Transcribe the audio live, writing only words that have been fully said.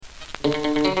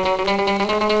Welcome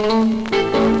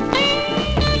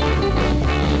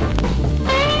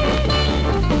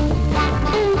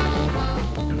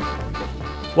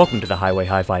to the Highway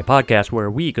Hi-Fi Podcast,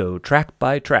 where we go track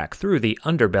by track through the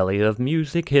underbelly of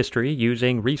music history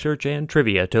using research and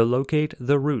trivia to locate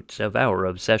the roots of our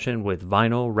obsession with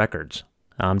vinyl records.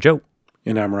 I'm Joe.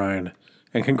 And I'm Ryan.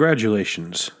 And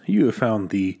congratulations, you have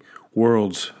found the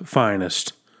world's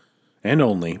finest and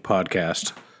only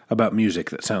podcast about music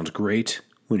that sounds great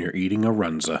when you're eating a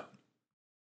runza.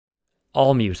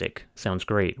 All music sounds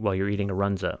great while you're eating a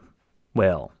runza.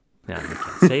 Well, I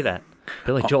can't say that.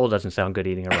 Billy Joel doesn't sound good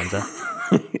eating a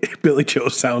runza. Billy Joel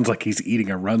sounds like he's eating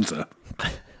a runza.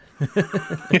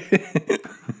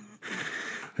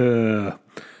 Do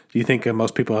you think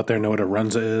most people out there know what a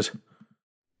runza is?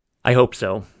 I hope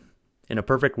so. In a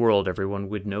perfect world, everyone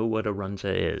would know what a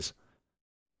runza is.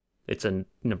 It's a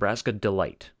Nebraska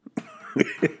delight.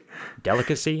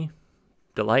 Delicacy,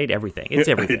 delight, everything. It's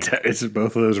everything. It's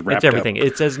both of those wrapped It's everything. up.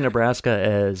 It's as Nebraska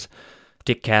as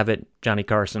Dick Cavett, Johnny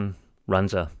Carson,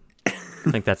 runza. I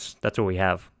think that's what we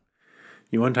have.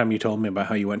 One time you told me about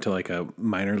how you went to like a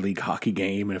minor league hockey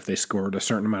game, and if they scored a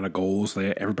certain amount of goals,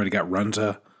 everybody got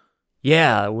runza.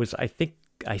 Yeah, it was. I think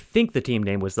the team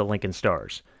name was the Lincoln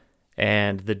Stars,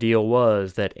 and the deal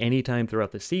was that anytime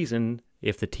throughout the season,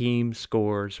 if the team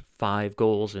scores 5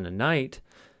 goals in a night,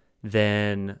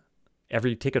 then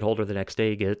every ticket holder the next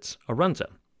day gets a runza.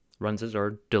 Runzas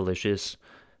are delicious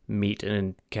meat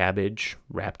and cabbage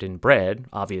wrapped in bread,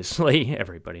 obviously,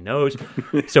 everybody knows.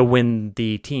 So when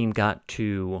the team got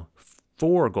to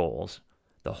 4 goals,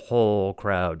 the whole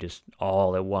crowd just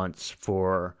all at once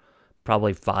for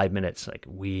probably 5 minutes, like,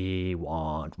 we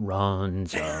want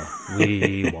runs,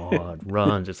 we want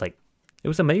runs. It's like, it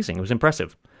was amazing. It was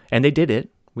impressive. And they did it.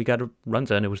 We got a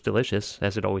runza, and it was delicious,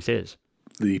 as it always is.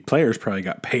 The players probably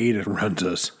got paid in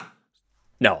runzas.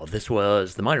 No, this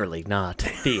was the minor league, not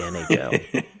the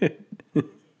NHL.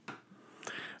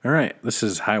 All right, this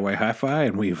is Highway Hi-Fi,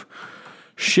 and we've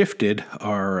shifted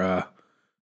our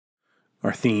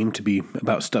theme to be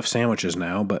about stuffed sandwiches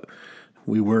now, but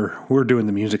we're doing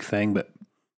the music thing, but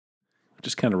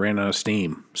just kind of ran out of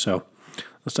steam. So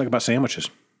let's talk about sandwiches.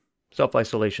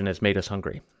 Self-isolation has made us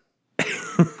hungry.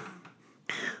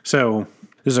 So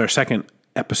this is our second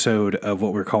episode of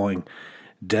what we're calling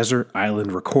Desert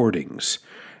Island Recordings,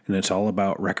 and it's all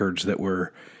about records that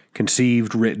were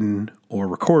conceived, written, or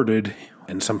recorded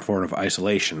in some form of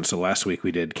isolation. So last week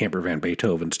we did Camper Van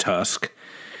Beethoven's Tusk,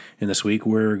 and this week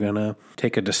we're going to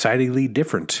take a decidedly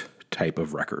different type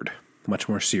of record, much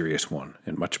more serious one,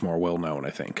 and much more well-known, I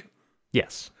think.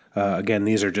 Yes. Again,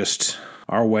 these are just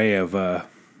our way of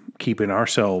keeping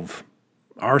ourselves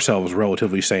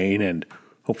relatively sane and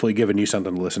hopefully giving you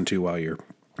something to listen to while you're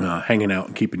hanging out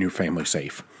and keeping your family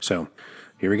safe. So,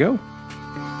 here we go.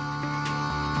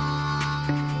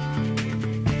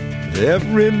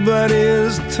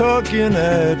 Everybody's talking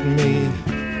at me.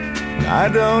 I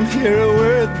don't hear a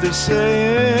word they're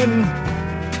saying.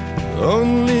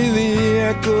 Only the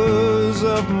echoes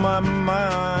of my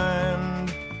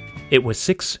mind. It was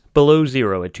 6 below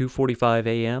zero at 2:45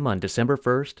 a.m. on December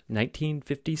 1st,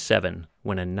 1957,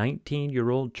 when a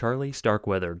 19-year-old Charlie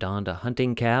Starkweather donned a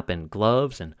hunting cap and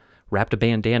gloves and wrapped a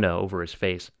bandana over his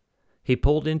face. He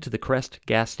pulled into the Crest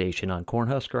gas station on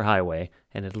Cornhusker Highway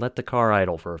and had let the car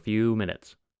idle for a few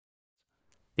minutes.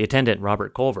 The attendant,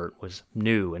 Robert Colvert, was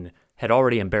new and had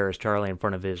already embarrassed Charlie in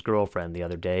front of his girlfriend the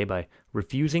other day by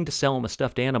refusing to sell him a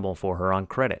stuffed animal for her on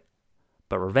credit.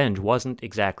 But revenge wasn't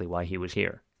exactly why he was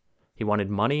here. He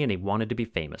wanted money and he wanted to be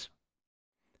famous.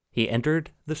 He entered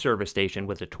the service station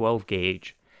with a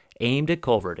 12-gauge, aimed at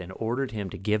Colvert, and ordered him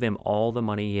to give him all the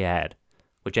money he had,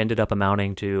 which ended up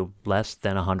amounting to less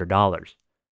than $100.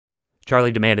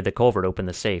 Charlie demanded that Colvert open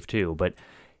the safe too, but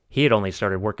he had only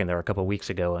started working there a couple weeks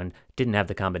ago and didn't have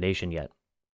the combination yet.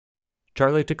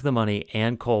 Charlie took the money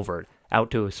and Colvert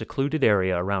out to a secluded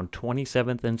area around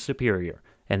 27th and Superior,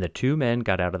 and the two men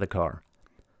got out of the car.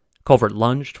 Colvert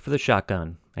lunged for the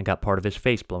shotgun and got part of his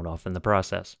face blown off in the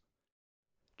process.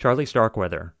 Charlie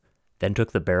Starkweather then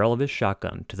took the barrel of his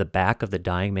shotgun to the back of the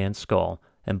dying man's skull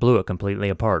and blew it completely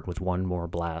apart with one more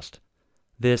blast.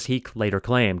 This, he later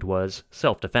claimed, was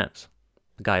self-defense.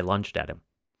 The guy lunged at him.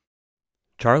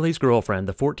 Charlie's girlfriend,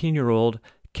 the 14-year-old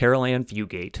Carol Ann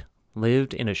Fugate,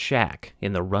 lived in a shack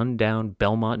in the run-down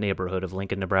Belmont neighborhood of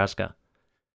Lincoln, Nebraska.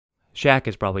 Shack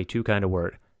is probably too kind a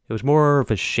word. It was more of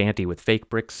a shanty with fake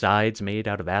brick sides made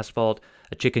out of asphalt,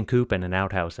 a chicken coop, and an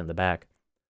outhouse in the back.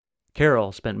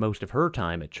 Carol spent most of her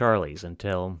time at Charlie's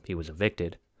until he was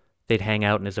evicted. They'd hang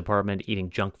out in his apartment eating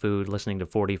junk food, listening to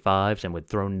 45s, and would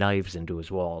throw knives into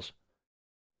his walls.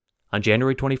 On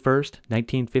January 21st,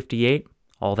 1958,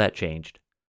 all that changed.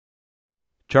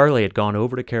 Charlie had gone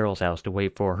over to Carol's house to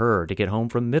wait for her to get home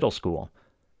from middle school,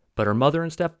 but her mother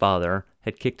and stepfather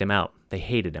had kicked him out. They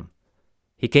hated him.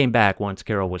 He came back once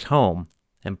Carol was home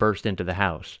and burst into the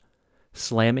house,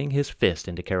 slamming his fist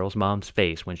into Carol's mom's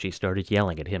face when she started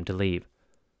yelling at him to leave.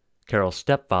 Carol's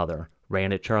stepfather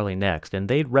ran at Charlie next, and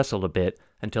they'd wrestled a bit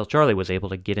until Charlie was able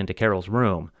to get into Carol's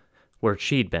room, where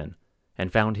she'd been,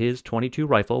 and found his .22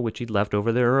 rifle, which he'd left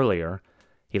over there earlier.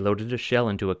 He loaded a shell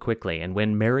into it quickly, and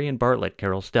when Marion Bartlett,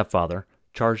 Carol's stepfather,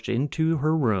 charged into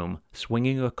her room,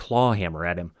 swinging a claw hammer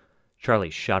at him, Charlie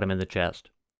shot him in the chest.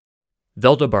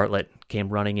 Velda Bartlett came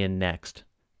running in next,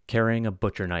 carrying a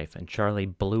butcher knife, and Charlie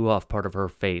blew off part of her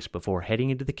face before heading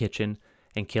into the kitchen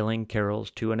and killing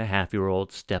Carol's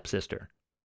 2.5-year-old stepsister.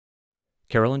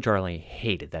 Carol and Charlie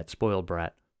hated that spoiled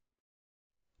brat.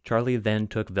 Charlie then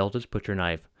took Velda's butcher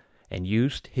knife and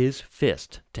used his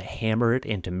fist to hammer it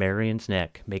into Marion's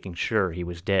neck, making sure he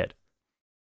was dead.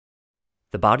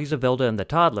 The bodies of Velda and the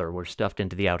toddler were stuffed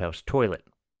into the outhouse toilet,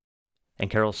 and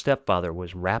Carol's stepfather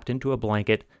was wrapped into a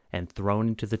blanket and thrown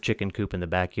into the chicken coop in the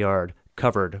backyard,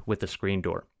 covered with a screen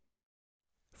door.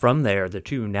 From there, the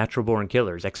two natural-born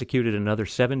killers executed another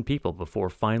 7 people before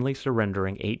finally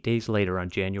surrendering 8 days later on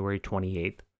January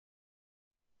 28th.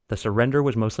 The surrender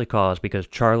was mostly caused because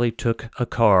Charlie took a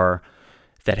car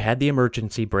that had the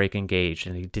emergency brake engaged,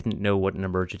 and he didn't know what an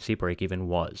emergency brake even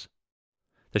was.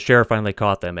 The sheriff finally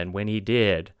caught them, and when he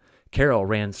did, Carol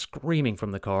ran screaming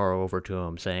from the car over to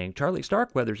him, saying, "Charlie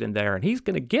Starkweather's in there, and he's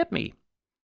going to get me."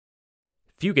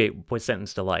 Fugate was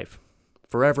sentenced to life,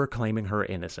 forever claiming her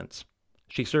innocence.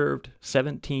 She served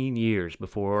 17 years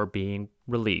before being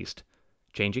released,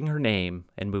 changing her name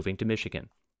and moving to Michigan.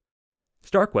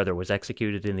 Starkweather was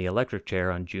executed in the electric chair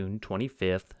on June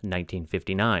 25th,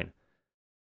 1959.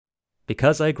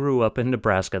 Because I grew up in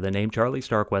Nebraska, the name Charlie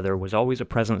Starkweather was always a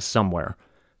presence somewhere.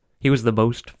 He was the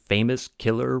most famous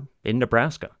killer in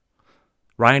Nebraska.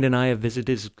 Ryan and I have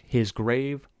visited his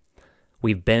grave.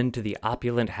 We've been to the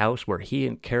opulent house where he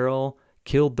and Carol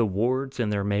killed the Wards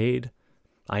and their maid.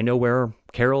 I know where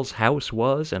Carol's house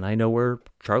was, and I know where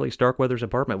Charlie Starkweather's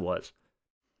apartment was.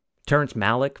 Terrence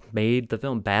Malick made the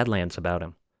film Badlands about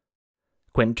him.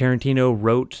 Quentin Tarantino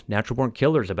wrote Natural Born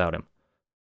Killers about him.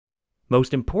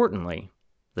 Most importantly,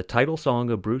 the title song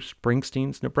of Bruce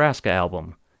Springsteen's Nebraska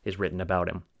album is written about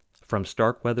him, from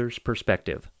Starkweather's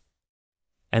perspective.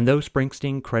 And though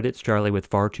Springsteen credits Charlie with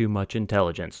far too much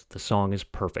intelligence, the song is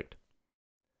perfect.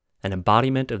 An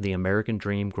embodiment of the American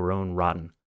dream grown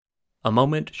rotten. A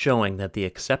moment showing that the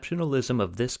exceptionalism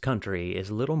of this country is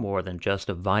little more than just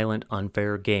a violent,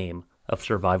 unfair game of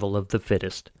survival of the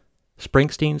fittest.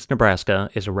 Springsteen's Nebraska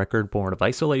is a record born of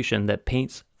isolation that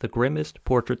paints the grimmest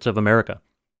portraits of America,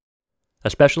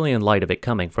 especially in light of it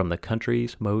coming from the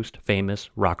country's most famous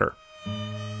rocker.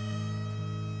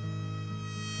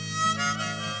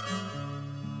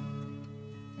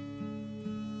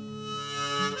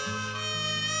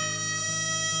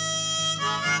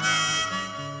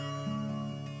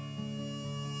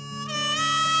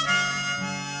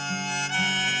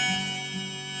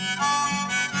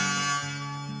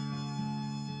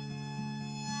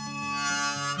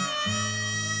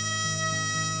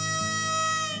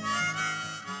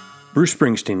 Bruce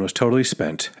Springsteen was totally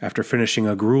spent after finishing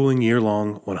a grueling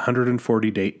year-long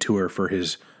 140-date tour for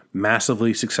his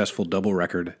massively successful double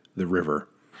record, The River.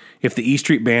 If the E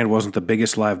Street Band wasn't the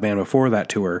biggest live band before that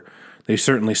tour, they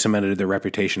certainly cemented their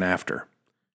reputation after.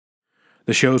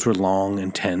 The shows were long,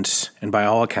 intense, and by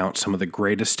all accounts some of the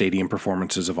greatest stadium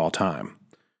performances of all time.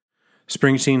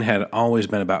 Springsteen had always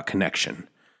been about connection.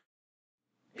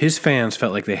 His fans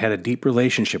felt like they had a deep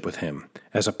relationship with him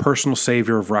as a personal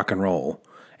savior of rock and roll,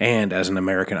 and as an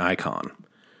American icon.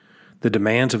 The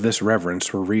demands of this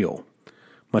reverence were real.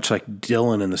 Much like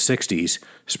Dylan in the 60s,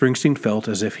 Springsteen felt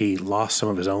as if he lost some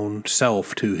of his own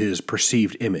self to his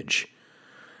perceived image.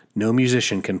 No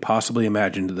musician can possibly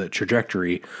imagine the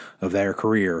trajectory of their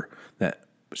career that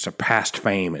surpassed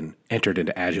fame and entered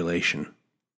into adulation.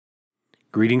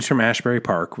 Greetings from Asbury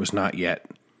Park was not yet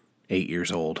 8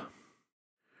 years old.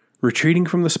 Retreating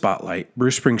from the spotlight,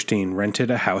 Bruce Springsteen rented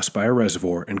a house by a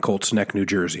reservoir in Colts Neck, New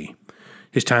Jersey.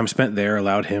 His time spent there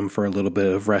allowed him for a little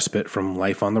bit of respite from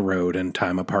life on the road and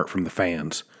time apart from the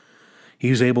fans.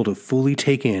 He was able to fully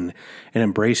take in and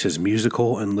embrace his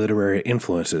musical and literary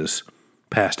influences,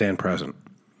 past and present.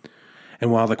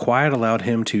 And while the quiet allowed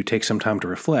him to take some time to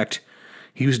reflect,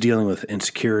 he was dealing with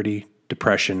insecurity,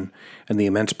 depression, and the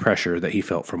immense pressure that he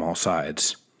felt from all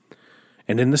sides.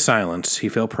 And in the silence, he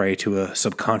fell prey to a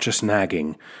subconscious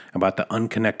nagging about the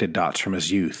unconnected dots from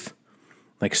his youth.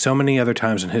 Like so many other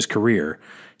times in his career,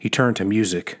 he turned to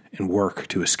music and work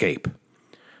to escape.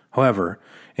 However,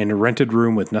 in a rented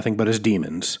room with nothing but his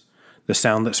demons, the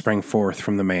sound that sprang forth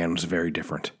from the man was very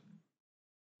different.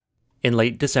 In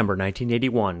late December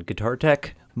 1981, guitar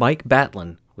tech Mike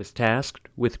Batlin was tasked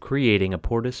with creating a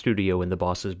Porta studio in the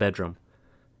boss's bedroom.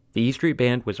 The E Street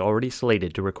Band was already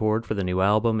slated to record for the new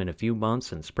album in a few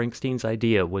months, and Springsteen's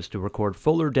idea was to record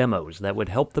fuller demos that would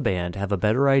help the band have a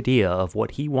better idea of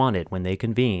what he wanted when they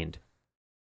convened.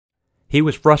 He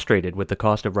was frustrated with the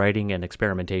cost of writing and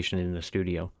experimentation in the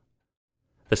studio.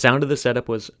 The sound of the setup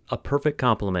was a perfect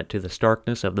complement to the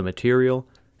starkness of the material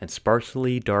and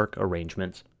sparsely dark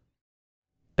arrangements.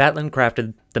 Batlin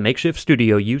crafted the makeshift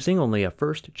studio using only a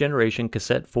first-generation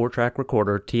cassette 4-track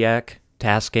recorder TEAC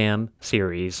Tascam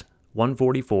Series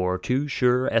 144, 2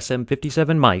 Shure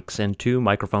SM57 mics, and 2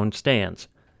 microphone stands.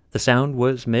 The sound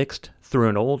was mixed through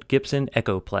an old Gibson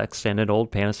Echoplex, and an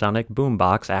old Panasonic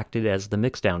boombox acted as the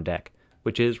mixdown deck,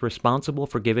 which is responsible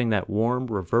for giving that warm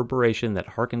reverberation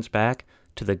that harkens back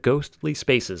to the ghostly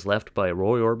spaces left by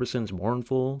Roy Orbison's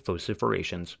mournful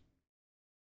vociferations.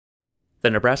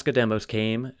 The Nebraska demos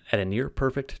came at a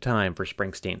near-perfect time for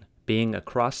Springsteen, being a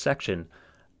cross-section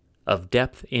of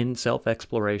depth in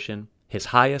self-exploration, his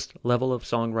highest level of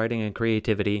songwriting and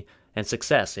creativity, and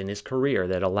success in his career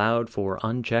that allowed for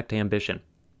unchecked ambition.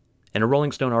 In a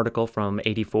Rolling Stone article from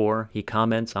 '84, he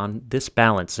comments on this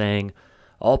balance, saying,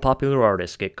 "All popular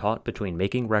artists get caught between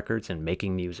making records and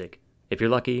making music. If you're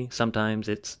lucky, sometimes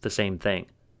it's the same thing.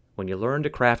 When you learn to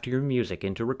craft your music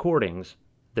into recordings,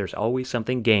 there's always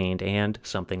something gained and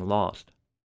something lost."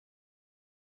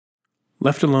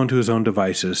 Left alone to his own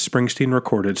devices, Springsteen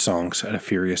recorded songs at a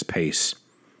furious pace.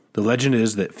 The legend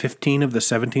is that 15 of the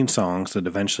 17 songs that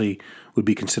eventually would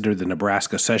be considered the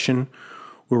Nebraska Session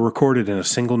were recorded in a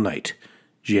single night,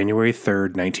 January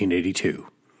 3rd, 1982,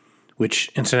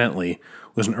 which, incidentally,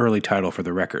 was an early title for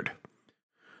the record.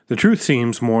 The truth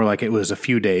seems more like it was a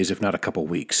few days, if not a couple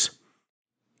weeks.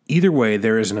 Either way,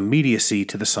 there is an immediacy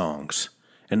to the songs,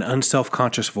 an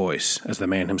unself-conscious voice, as the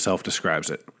man himself describes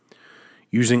it.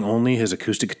 Using only his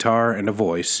acoustic guitar and a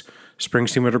voice,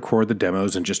 Springsteen would record the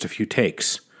demos in just a few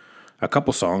takes, a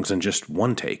couple songs in just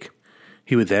one take.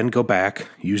 He would then go back,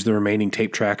 use the remaining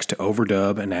tape tracks to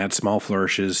overdub and add small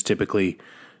flourishes, typically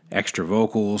extra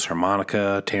vocals,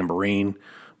 harmonica, tambourine,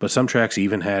 but some tracks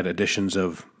even had additions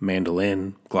of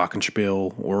mandolin,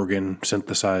 glockenspiel, organ,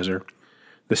 synthesizer.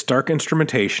 The stark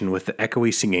instrumentation with the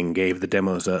echoey singing gave the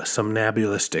demos a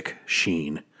somnambulistic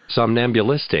sheen.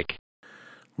 Somnambulistic.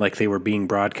 Like they were being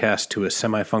broadcast to a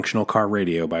semi-functional car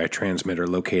radio by a transmitter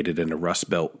located in a Rust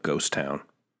Belt ghost town.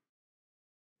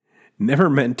 Never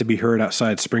meant to be heard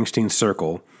outside Springsteen's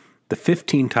circle, the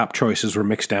 15 top choices were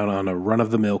mixed down on a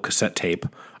run-of-the-mill cassette tape,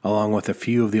 along with a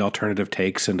few of the alternative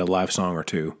takes and a live song or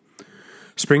two.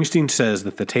 Springsteen says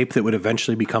that the tape that would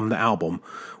eventually become the album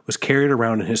was carried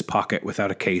around in his pocket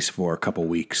without a case for a couple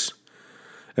weeks.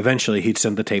 Eventually, he'd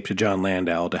send the tape to Jon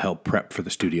Landau to help prep for the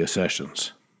studio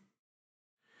sessions.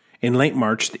 In late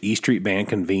March, the E Street Band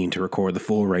convened to record the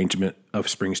full arrangement of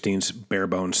Springsteen's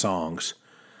bare-bones songs.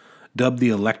 Dubbed the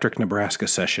Electric Nebraska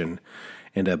Session,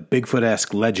 and a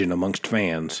Bigfoot-esque legend amongst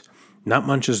fans, not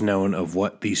much is known of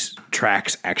what these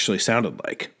tracks actually sounded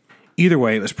like. Either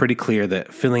way, it was pretty clear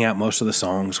that filling out most of the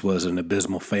songs was an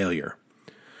abysmal failure.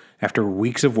 After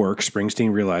weeks of work,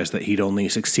 Springsteen realized that he'd only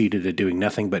succeeded at doing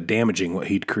nothing but damaging what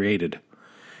he'd created.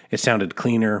 It sounded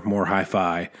cleaner, more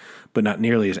hi-fi, but not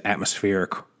nearly as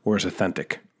atmospheric or as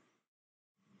authentic.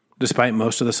 Despite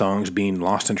most of the songs being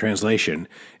lost in translation,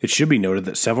 it should be noted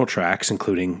that several tracks,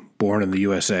 including Born in the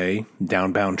USA,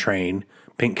 Downbound Train,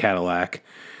 Pink Cadillac,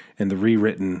 and the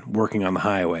rewritten Working on the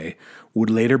Highway, would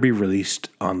later be released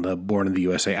on the Born in the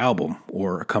USA album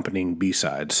or accompanying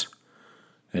B-sides.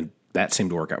 And that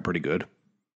seemed to work out pretty good.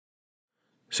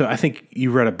 So I think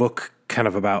you read a book kind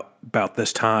of about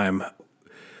this time.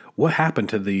 What happened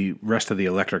to the rest of the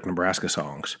Electric Nebraska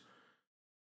songs?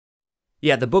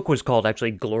 Yeah, the book was called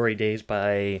actually Glory Days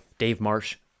by Dave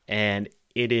Marsh, and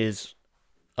it is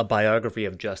a biography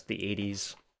of just the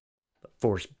 80s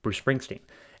for Bruce Springsteen.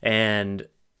 And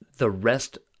the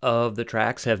rest of the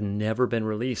tracks have never been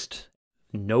released.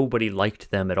 Nobody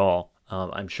liked them at all.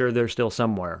 I'm sure they're still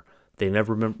somewhere. They've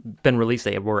never been released.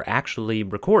 They were actually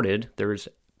recorded. There's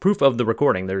proof of the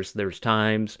recording. There's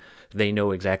times they know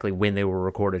exactly when they were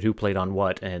recorded, who played on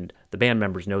what, and the band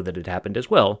members know that it happened as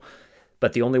well.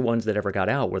 But the only ones that ever got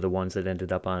out were the ones that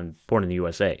ended up on Born in the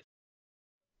USA.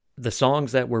 The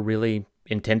songs that were really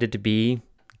intended to be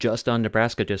just on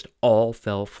Nebraska just all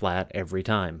fell flat every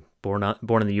time. Born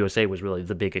in the USA was really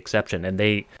the big exception, and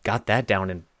they got that down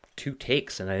in 2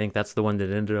 takes, and I think that's the one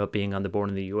that ended up being on the Born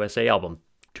in the USA album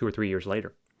 2 or 3 years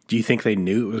later. Do you think they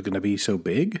knew it was going to be so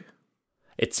big?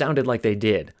 It sounded like they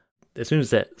did. As soon as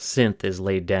that synth is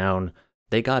laid down,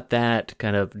 they got that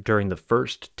kind of during the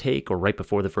first take or right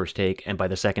before the first take, and by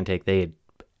the second take, they had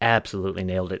absolutely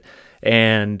nailed it.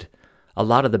 And a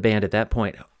lot of the band at that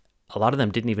point, a lot of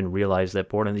them didn't even realize that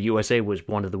Born in the USA was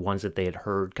one of the ones that they had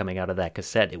heard coming out of that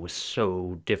cassette. It was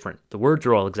so different. The words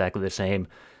are all exactly the same,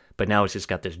 but now it's just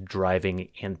got this driving,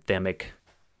 anthemic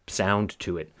sound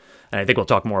to it. And I think we'll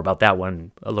talk more about that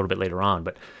one a little bit later on.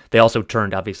 But they also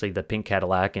turned, obviously, the Pink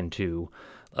Cadillac into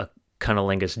a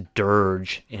cunnilingus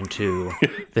dirge into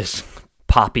this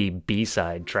poppy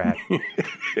B-side track.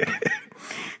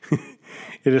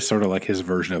 It is sort of like his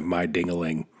version of My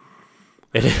Ding-a-Ling.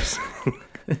 It is.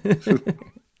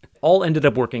 All ended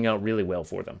up working out really well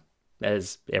for them,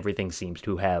 as everything seems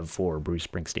to have for Bruce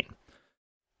Springsteen.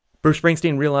 Bruce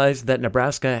Springsteen realized that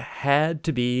Nebraska had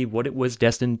to be what it was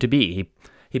destined to be.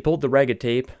 He pulled the ragged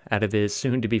tape out of his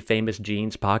soon-to-be famous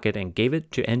jeans pocket and gave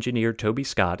it to engineer Toby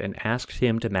Scott and asked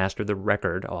him to master the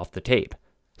record off the tape.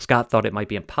 Scott thought it might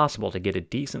be impossible to get a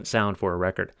decent sound for a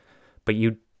record, but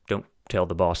you don't tell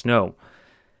the boss no.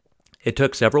 It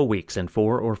took several weeks and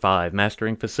 4 or 5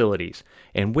 mastering facilities,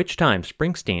 in which time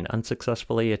Springsteen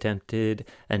unsuccessfully attempted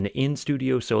an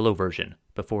in-studio solo version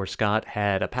before Scott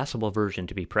had a passable version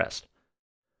to be pressed.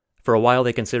 For a while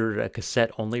they considered it a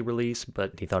cassette-only release,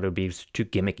 but he thought it would be too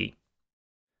gimmicky.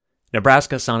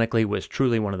 Nebraska sonically was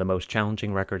truly one of the most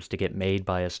challenging records to get made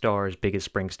by a star as big as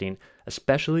Springsteen,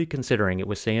 especially considering it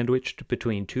was sandwiched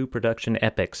between 2 production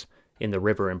epics in The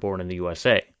River and Born in the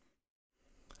USA.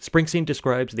 Springsteen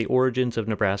describes the origins of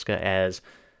Nebraska as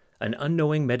an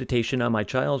unknowing meditation on my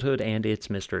childhood and its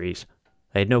mysteries.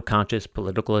 I had no conscious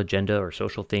political agenda or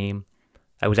social theme.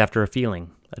 I was after a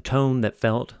feeling, a tone that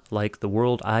felt like the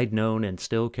world I'd known and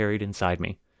still carried inside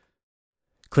me.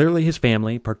 Clearly his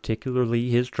family, particularly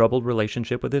his troubled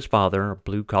relationship with his father, a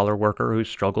blue-collar worker who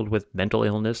struggled with mental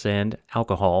illness and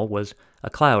alcohol, was a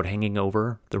cloud hanging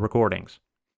over the recordings.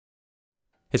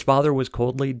 His father was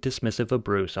coldly dismissive of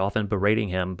Bruce, often berating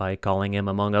him by calling him,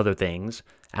 among other things,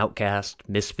 outcast,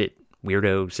 misfit,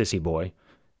 weirdo, sissy boy,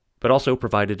 but also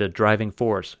provided a driving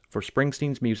force for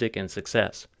Springsteen's music and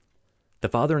success. The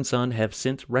father and son have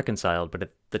since reconciled, but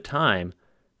at the time,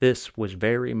 this was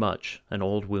very much an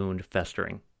old wound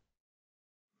festering.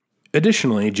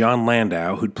 Additionally, John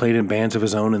Landau, who'd played in bands of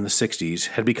his own in the 60s,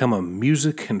 had become a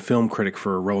music and film critic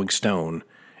for Rolling Stone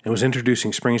and was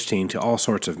introducing Springsteen to all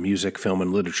sorts of music, film,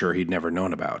 and literature he'd never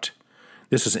known about.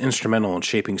 This was instrumental in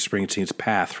shaping Springsteen's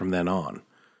path from then on.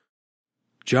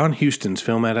 John Huston's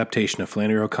film adaptation of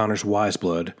Flannery O'Connor's Wise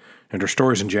Blood and her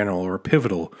stories in general were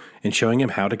pivotal in showing him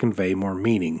how to convey more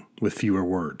meaning with fewer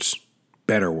words,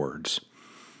 better words.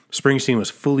 Springsteen was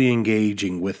fully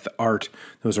engaging with the art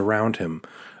that was around him,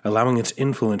 allowing its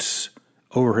influence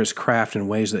over his craft in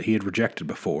ways that he had rejected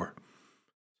before.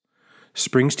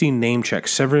 Springsteen name-checked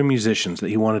several musicians that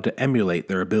he wanted to emulate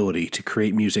their ability to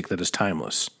create music that is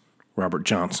timeless. Robert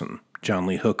Johnson, John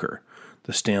Lee Hooker,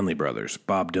 the Stanley Brothers,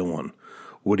 Bob Dylan,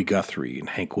 Woody Guthrie, and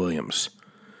Hank Williams.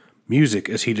 Music,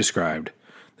 as he described,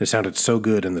 that sounded so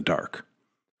good in the dark.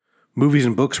 Movies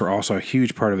and books were also a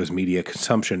huge part of his media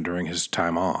consumption during his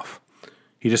time off.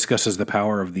 He discusses the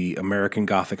power of the American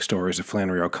Gothic stories of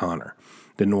Flannery O'Connor,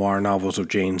 the noir novels of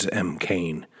James M.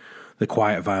 Cain, the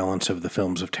quiet violence of the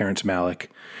films of Terrence Malick,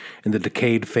 and the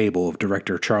decayed fable of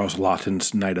director Charles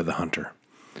Laughton's Night of the Hunter.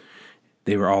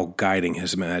 They were all guiding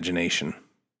his imagination.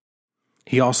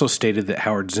 He also stated that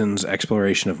Howard Zinn's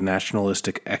exploration of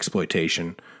nationalistic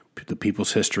exploitation, the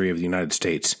people's history of the United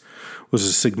States, was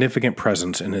a significant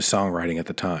presence in his songwriting at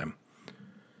the time.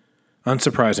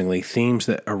 Unsurprisingly, themes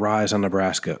that arise on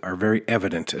Nebraska are very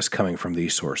evident as coming from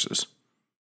these sources.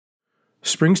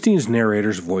 Springsteen's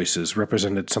narrators' voices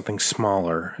represented something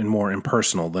smaller and more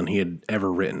impersonal than he had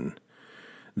ever written.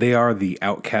 They are the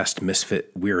outcast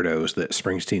misfit weirdos that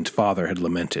Springsteen's father had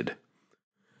lamented.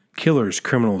 Killers,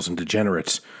 criminals, and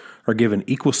degenerates are given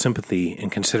equal sympathy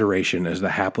and consideration as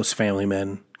the hapless family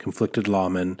men, conflicted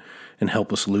lawmen, and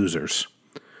helpless losers.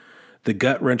 The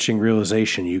gut-wrenching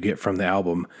realization you get from the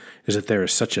album is that there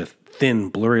is such a thin,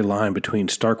 blurry line between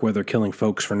Starkweather killing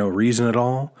folks for no reason at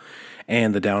all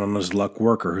and the down-on-his-luck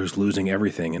worker who's losing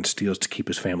everything and steals to keep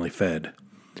his family fed.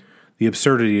 The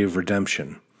absurdity of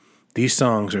redemption. These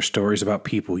songs are stories about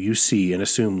people you see and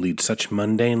assume lead such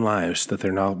mundane lives that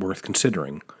they're not worth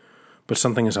considering. But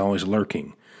something is always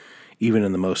lurking, even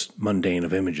in the most mundane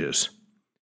of images.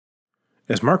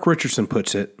 As Mark Richardson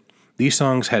puts it, these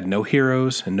songs had no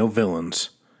heroes and no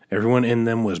villains. Everyone in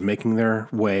them was making their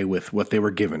way with what they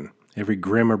were given, Every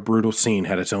grim or brutal scene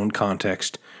had its own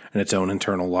context and its own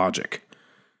internal logic.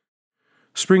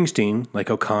 Springsteen, like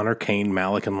O'Connor, Kane,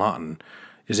 Malick, and Lawton,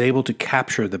 is able to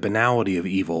capture the banality of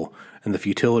evil and the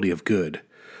futility of good,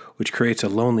 which creates a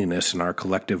loneliness in our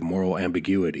collective moral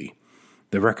ambiguity.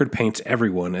 The record paints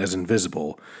everyone as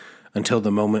invisible until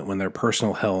the moment when their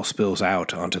personal hell spills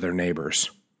out onto their neighbors.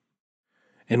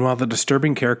 And while the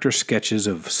disturbing character sketches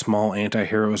of small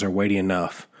anti-heroes are weighty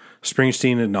enough,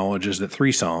 Springsteen acknowledges that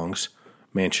 3 songs,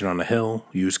 Mansion on a Hill,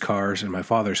 Used Cars, and My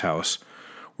Father's House,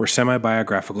 were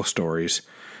semi-biographical stories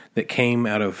that came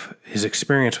out of his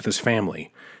experience with his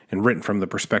family and written from the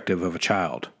perspective of a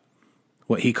child,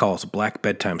 what he calls black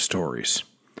bedtime stories.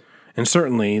 And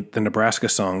certainly, the Nebraska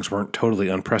songs weren't totally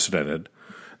unprecedented.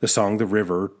 The song The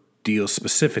River deals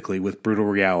specifically with brutal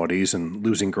realities and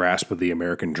losing grasp of the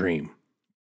American dream.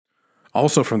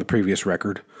 Also from the previous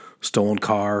record, Stolen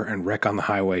Car and Wreck on the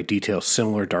Highway detail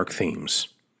similar dark themes.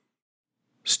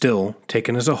 Still,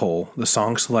 taken as a whole, the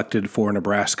song selected for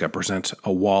Nebraska presents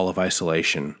a wall of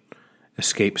isolation.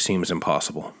 Escape seems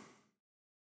impossible.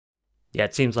 Yeah,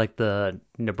 it seems like the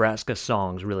Nebraska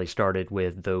songs really started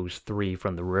with those 3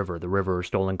 from The River,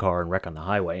 Stolen Car, and Wreck on the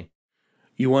Highway.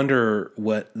 You wonder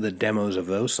what the demos of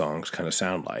those songs kind of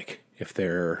sound like, if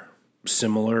they're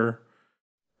similar.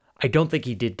 I don't think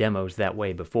he did demos that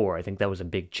way before. I think that was a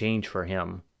big change for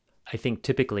him. I think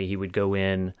typically he would go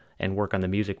in and work on the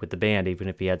music with the band, even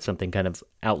if he had something kind of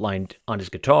outlined on his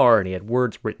guitar and he had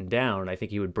words written down. I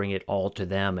think he would bring it all to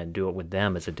them and do it with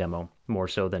them as a demo, more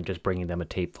so than just bringing them a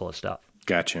tape full of stuff.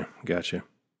 Gotcha.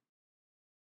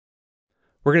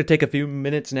 We're going to take a few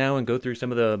minutes now and go through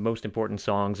some of the most important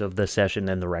songs of the session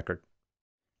and the record.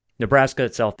 Nebraska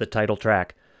itself, the title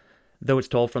track, though it's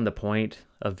told from the point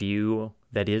of view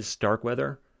that is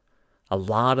Starkweather, a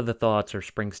lot of the thoughts are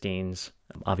Springsteen's,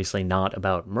 obviously not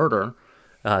about murder.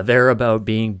 They're about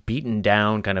being beaten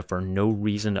down kind of for no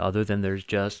reason other than there's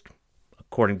just,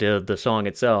 according to the song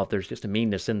itself, there's just a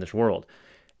meanness in this world.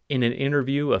 In an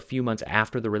interview a few months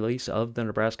after the release of the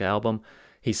Nebraska album,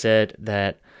 he said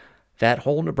that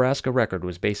whole Nebraska record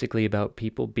was basically about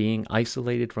people being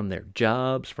isolated from their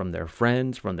jobs, from their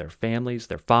friends, from their families,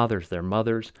 their fathers, their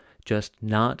mothers, just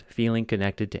not feeling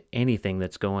connected to anything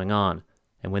that's going on.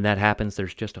 And when that happens,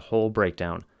 there's just a whole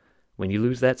breakdown. When you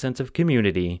lose that sense of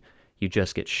community, you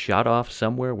just get shot off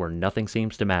somewhere where nothing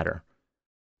seems to matter.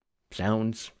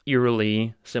 Sounds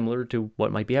eerily similar to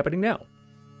what might be happening now.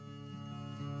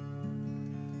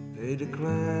 They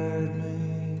declared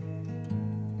me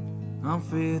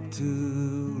unfit to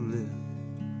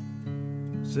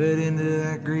live. Said into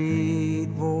that great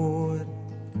void,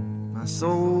 my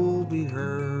soul be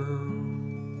hurled.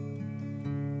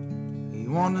 He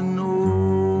wanted to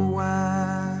know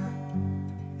why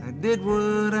I did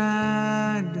what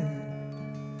I did.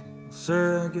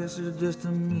 Sir, I guess there's just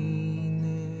a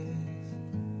meanness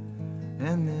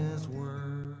in this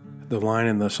world. The line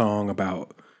in the song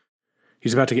about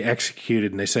he's about to get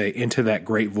executed, and they say, into that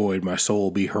great void my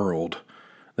soul be hurled.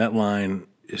 That line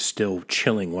is still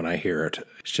chilling when I hear it.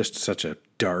 It's just such a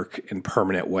dark and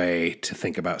permanent way to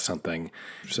think about something.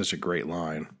 Such a great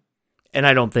line. And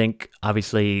I don't think,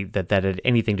 obviously, that had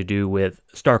anything to do with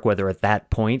Starkweather at that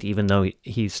point, even though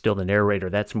he's still the narrator.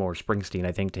 That's more Springsteen,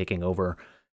 I think, taking over.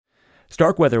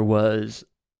 Starkweather was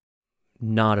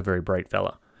not a very bright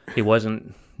fella. He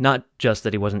wasn't, not just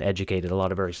that he wasn't educated. A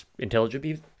lot of very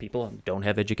intelligent people don't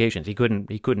have educations. He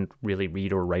couldn't really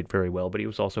read or write very well, but he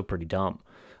was also pretty dumb.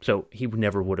 So he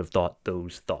never would have thought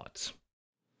those thoughts.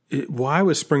 Why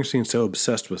was Springsteen so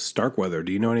obsessed with Starkweather?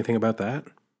 Do you know anything about that?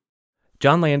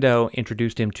 John Landau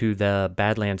introduced him to the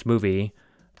Badlands movie,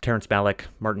 Terrence Malick,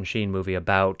 Martin Sheen movie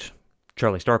about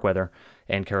Charlie Starkweather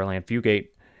and Carol Ann Fugate.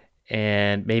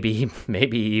 And maybe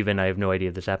even, I have no idea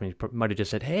if this happened, he might have just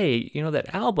said, hey, you know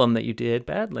that album that you did,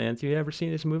 Badlands, you ever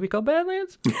seen this movie called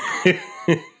Badlands?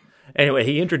 Anyway,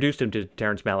 he introduced him to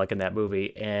Terrence Malick in that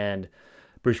movie, and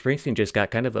Bruce Springsteen just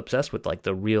got kind of obsessed with like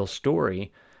the real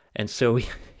story. And so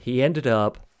he ended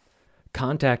up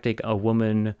contacting a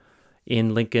woman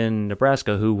in Lincoln,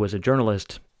 Nebraska, who was a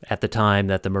journalist at the time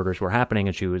that the murders were happening,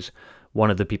 and she was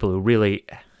one of the people who really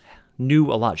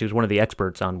knew a lot. She was one of the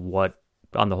experts on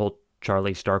the whole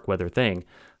Charlie Starkweather thing.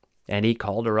 And he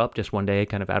called her up just one day,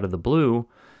 kind of out of the blue,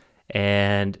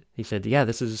 and he said, yeah,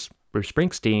 this is Bruce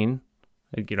Springsteen,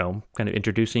 you know, kind of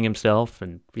introducing himself,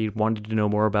 and he wanted to know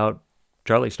more about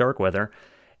Charlie Starkweather.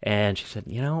 And she said,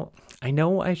 you know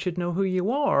I should know who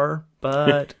you are,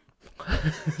 but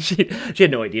she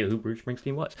had no idea who Bruce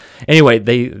Springsteen was. Anyway,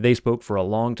 they spoke for a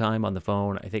long time on the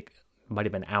phone. I think it might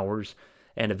have been hours.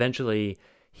 And eventually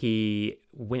he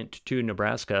went to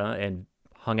Nebraska and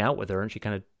hung out with her, and she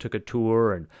kind of took a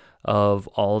tour and of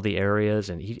all the areas,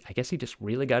 and I guess he just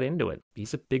really got into it.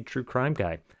 He's a big true crime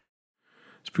guy.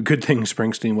 It's a good thing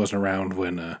Springsteen wasn't around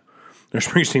when, or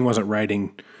Springsteen wasn't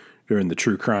writing during the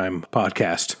true crime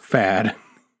podcast fad.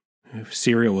 If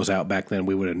Serial was out back then,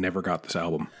 we would have never got this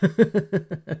album.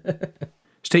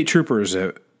 State Troopers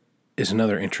is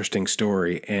another interesting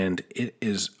story, and it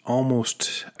is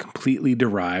almost completely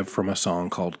derived from a song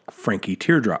called Frankie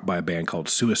Teardrop by a band called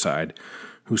Suicide,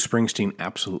 who Springsteen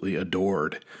absolutely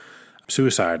adored.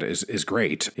 Suicide is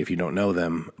great if you don't know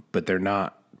them, but they're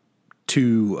not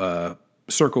two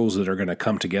circles that are going to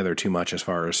come together too much as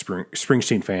far as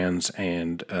Springsteen fans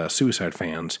and Suicide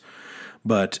fans.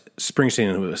 But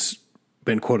Springsteen was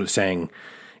been quoted saying,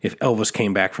 if Elvis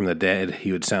came back from the dead,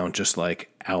 he would sound just like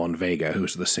Alan Vega,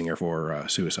 who's the singer for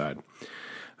Suicide.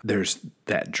 There's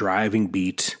that driving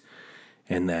beat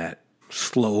and that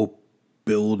slow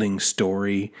building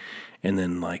story, and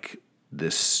then like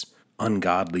this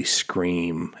ungodly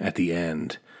scream at the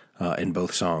end in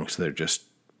both songs. They're just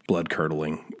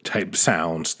blood-curdling type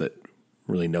sounds that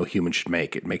really no human should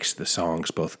make. It makes the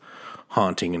songs both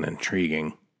haunting and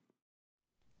intriguing.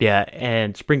 Yeah,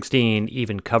 and Springsteen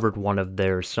even covered one of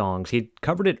their songs. He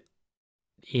covered it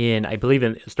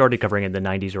started covering it in the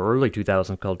 90s or early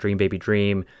 2000s, called Dream Baby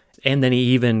Dream. And then he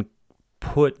even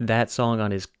put that song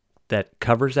on that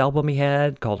covers album he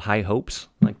had called High Hopes,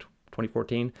 like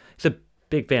 2014. He's a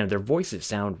big fan. Their voices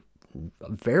sound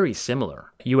very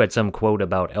similar. You had some quote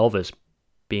about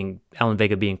Alan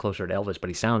Vega being closer to Elvis, but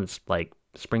he sounds like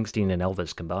Springsteen and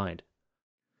Elvis combined.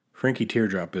 Frankie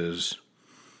Teardrop is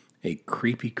a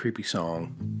creepy, creepy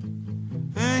song.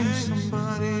 Ain't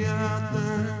somebody out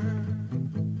there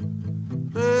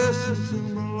listen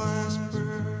to my last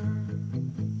prayer.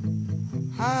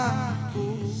 I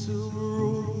go silver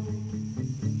road,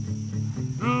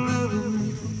 deliver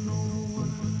me from nowhere.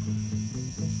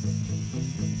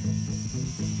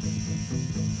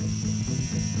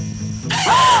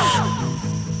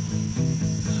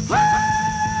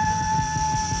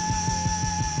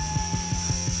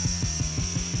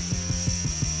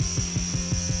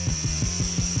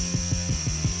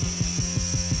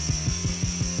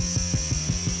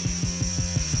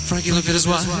 Frankie looked at his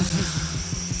wife.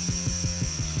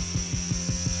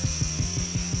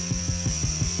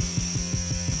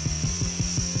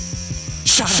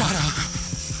 Shut up.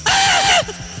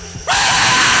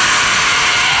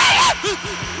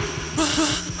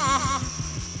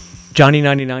 Johnny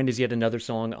 99 is yet another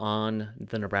song on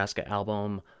the Nebraska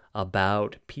album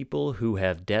about people who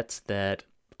have debts that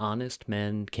honest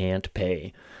men can't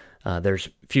pay. There's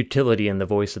futility in the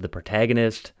voice of the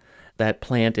protagonist. That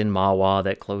plant in Mahwah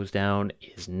that closed down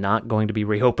is not going to be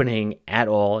reopening at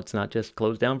all. It's not just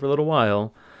closed down for a little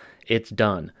while. It's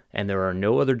done. And there are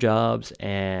no other jobs,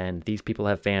 and these people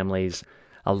have families.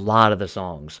 A lot of the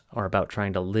songs are about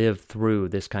trying to live through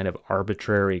this kind of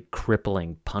arbitrary,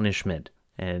 crippling punishment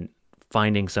and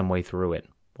finding some way through it,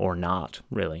 or not,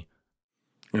 really.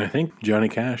 And I think Johnny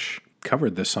Cash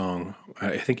covered this song.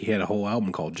 I think he had a whole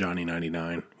album called Johnny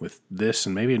 99 with this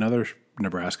and maybe another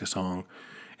Nebraska song.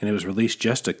 And it was released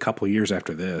just a couple years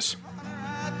after this.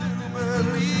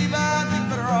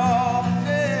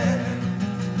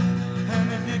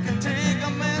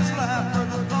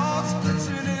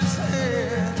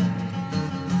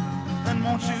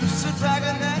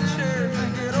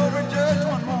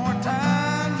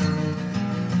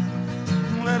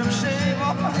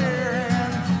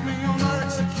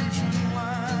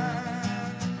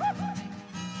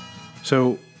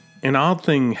 So an odd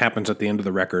thing happens at the end of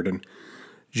the record, and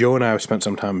Joe and I have spent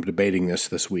some time debating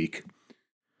this week.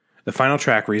 The final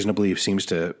track, Reason to Believe, seems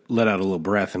to let out a little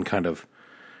breath and kind of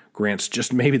grants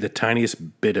just maybe the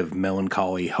tiniest bit of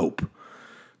melancholy hope.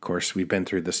 Of course, we've been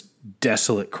through this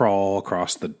desolate crawl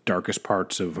across the darkest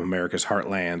parts of America's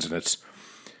heartlands, and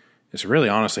it's really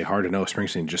honestly hard to know if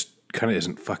Springsteen just kind of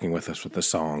isn't fucking with us with this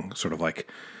song. Sort of like,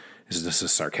 is this a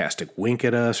sarcastic wink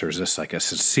at us, or is this like a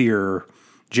sincere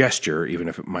gesture, even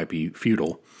if it might be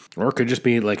futile? Or it could just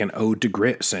be like an ode to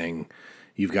grit, saying,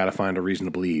 you've got to find a reason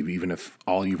to believe, even if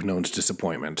all you've known is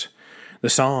disappointment. The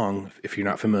song, if you're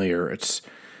not familiar, it's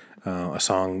a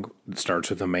song that starts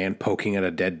with a man poking at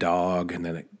a dead dog, and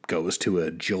then it goes to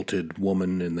a jilted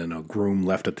woman, and then a groom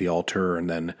left at the altar, and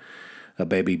then a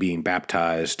baby being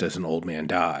baptized as an old man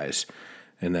dies.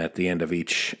 And at the end of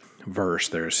each verse,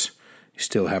 there's, you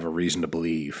still have a reason to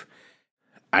believe.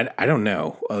 I don't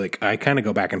know. Like, I kind of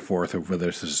go back and forth over whether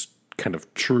this is kind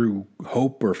of true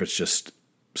hope or if it's just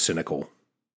cynical.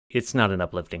 It's not an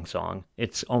uplifting song.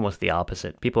 It's almost the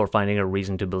opposite. People are finding a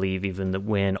reason to believe even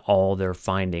when all they're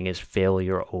finding is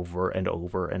failure over and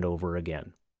over and over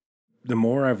again. The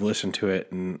more I've listened to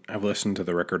it, and I've listened to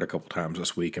the record a couple times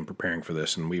this week in preparing for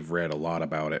this, and we've read a lot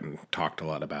about it and talked a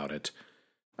lot about it.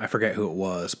 I forget who it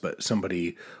was, but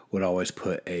somebody would always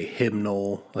put a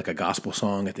hymnal, like a gospel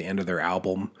song, at the end of their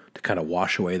album to kind of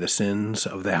wash away the sins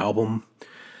of the album.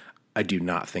 I do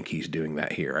not think he's doing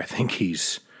that here. I think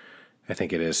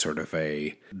it is sort of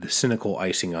the cynical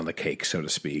icing on the cake, so to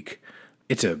speak.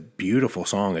 It's a beautiful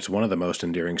song. It's one of the most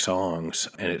endearing songs,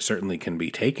 and it certainly can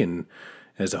be taken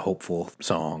as a hopeful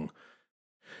song.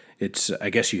 I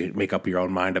guess you could make up your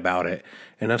own mind about it,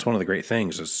 and that's one of the great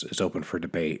things. It's open for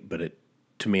debate, but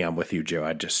to me, I'm with you, Joe.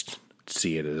 I just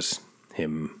see it as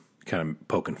him kind of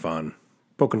poking fun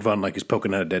like he's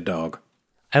poking at a dead dog.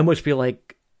 I almost feel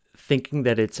like thinking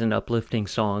that it's an uplifting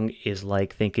song is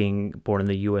like thinking Born in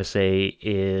the USA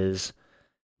is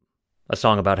a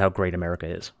song about how great America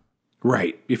is.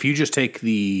 Right. If you just take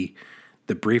the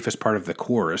briefest part of the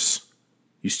chorus,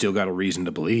 you still got a reason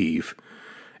to believe.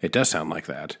 It does sound like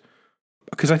that.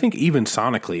 Because I think even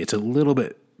sonically, it's a little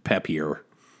bit peppier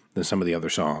than some of the other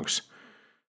songs.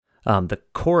 The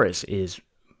chorus is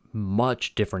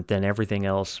much different than everything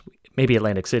else. Maybe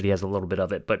Atlantic City has a little bit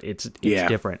of it, but it's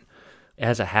different. It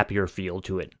has a happier feel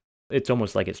to it. It's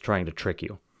almost like it's trying to trick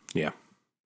you. Yeah.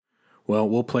 Well,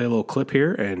 we'll play a little clip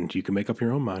here, and you can make up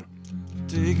your own mind.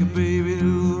 Take a baby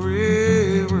to the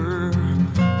river,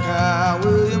 Kyle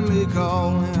William they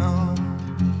call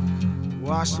him.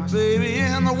 Wash the baby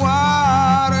in the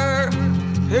water,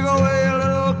 take away a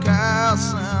little cow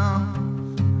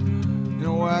sound. In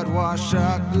a whitewash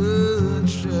shotgun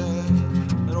shack,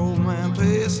 an old man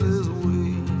paces away.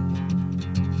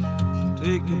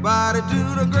 Take your body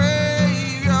to the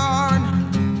graveyard,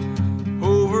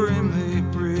 over him they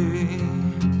pray.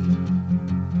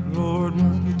 Lord,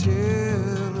 won't you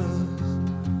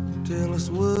tell us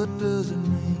what does it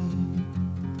mean?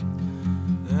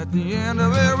 At the end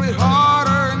of every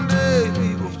hard-earned day,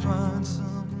 people find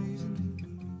some reason to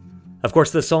do. Of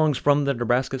course, the songs from the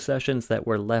Nebraska sessions that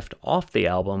were left off the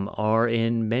album are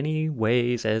in many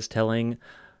ways as telling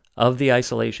of the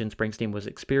isolation Springsteen was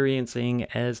experiencing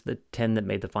as the 10 that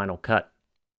made the final cut.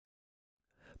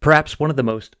 Perhaps one of the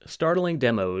most startling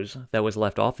demos that was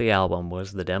left off the album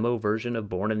was the demo version of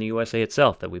Born in the USA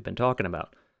itself that we've been talking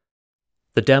about.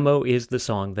 The demo is the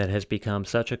song that has become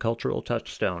such a cultural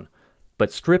touchstone,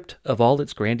 but stripped of all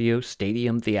its grandiose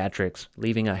stadium theatrics,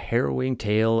 leaving a harrowing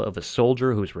tale of a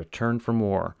soldier who's returned from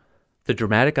war. The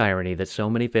dramatic irony that so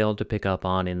many failed to pick up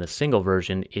on in the single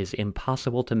version is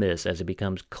impossible to miss as it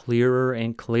becomes clearer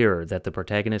and clearer that the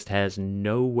protagonist has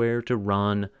nowhere to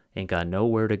run and got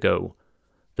nowhere to go.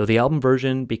 Though the album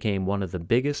version became one of the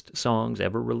biggest songs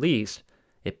ever released,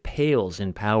 it pales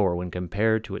in power when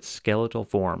compared to its skeletal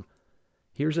form.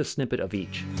 Here's a snippet of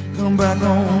each. Come back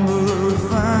on the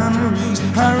refineries,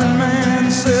 hiring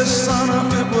man says, son,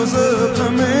 if it was up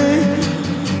to me,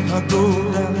 I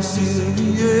go down to see the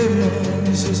man.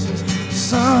 He says,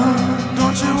 son,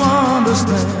 don't you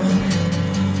understand?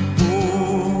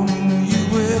 Born in the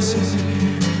USA,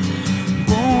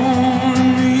 born in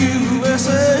the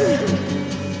USA.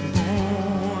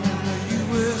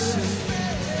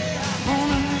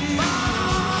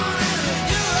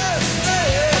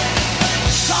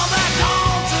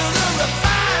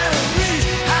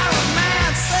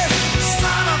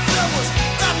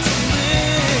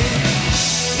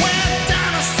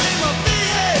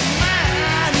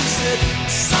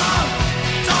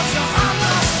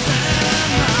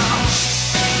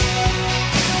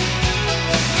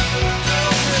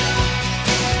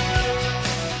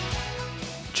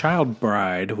 Child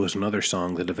Bride was another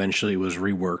song that eventually was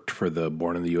reworked for the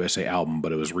Born in the USA album,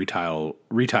 but it was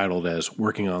retitled as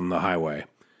Working on the Highway.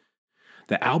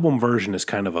 The album version is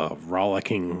kind of a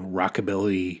rollicking,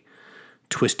 rockabilly,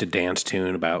 twisted dance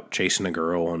tune about chasing a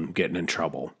girl and getting in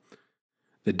trouble.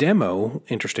 The demo,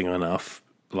 interesting enough,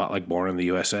 a lot like Born in the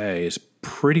USA, is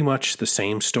pretty much the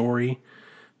same story,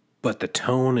 but the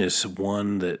tone is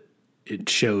one that it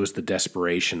shows the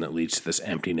desperation that leads to this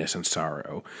emptiness and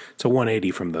sorrow. It's a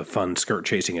 180 from the fun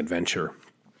skirt-chasing adventure.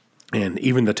 And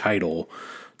even the title,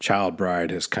 Child Bride,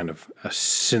 has kind of a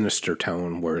sinister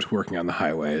tone, whereas Working on the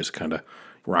Highway is kind of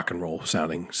rock and roll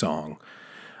sounding song.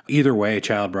 Either way,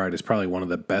 Child Bride is probably one of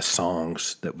the best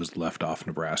songs that was left off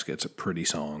Nebraska. It's a pretty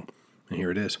song. And here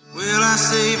it is. Well, I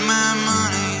saved my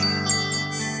money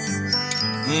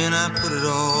and I put it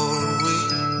all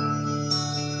away.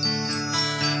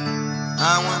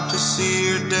 I went to see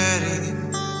your daddy.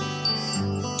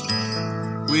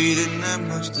 We didn't have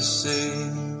much to say.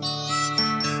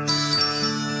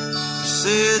 He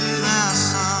said, now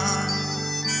son,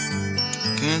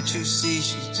 can't you see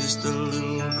she's just a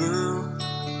little girl?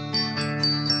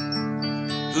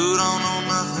 who don't know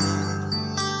nothing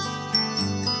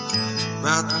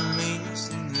about the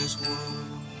meanness in this world.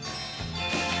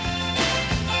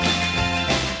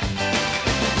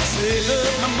 Saved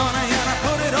up my money and I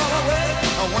put it all away.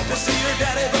 I want to see her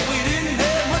daddy, but we didn't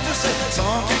have much to say.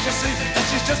 Son, can't you see that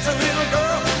she's just a little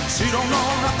girl? She don't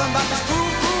know nothing about this fool world.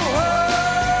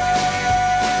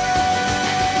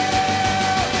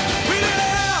 We did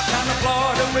it out down the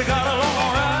floor till we got along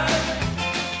all right.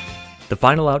 The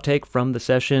final outtake from the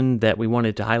session that we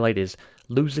wanted to highlight is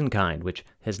Losing Kind, which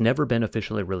has never been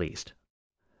officially released.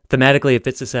 Thematically, it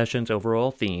fits the session's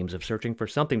overall themes of searching for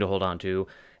something to hold on to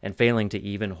and failing to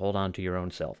even hold on to your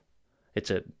own self.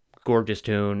 It's a gorgeous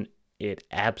tune. It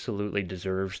absolutely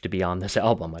deserves to be on this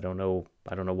album. I don't know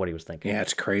what he was thinking. Yeah,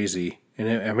 it's crazy. And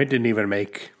it didn't even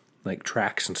make like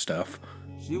tracks and stuff.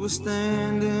 She was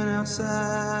standing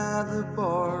outside the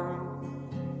bar,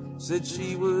 said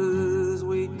she was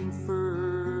waiting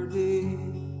for a day,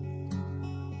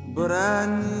 but I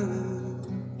knew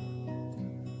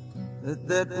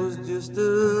that was just a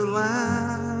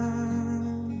line,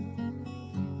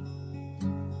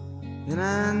 and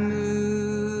I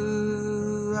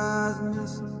knew I was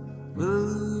missing the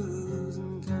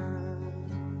losing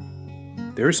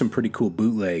kind. There are some pretty cool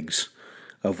bootlegs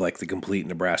of like the complete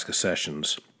Nebraska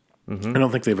sessions. I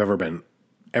don't think they've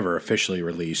ever officially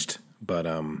released, but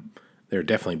there are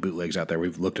definitely bootlegs out there.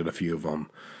 We've looked at a few of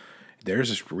them. There's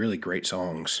just really great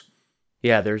songs.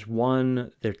 Yeah, there's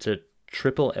a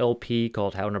triple LP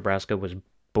called How Nebraska Was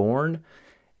Born.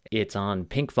 It's on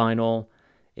pink vinyl.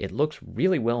 It looks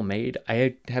really well made.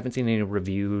 I haven't seen any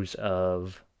reviews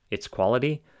of its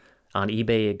quality. On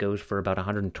eBay, it goes for about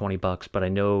 $120, but I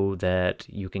know that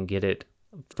you can get it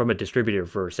from a distributor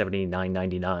for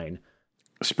 $79.99.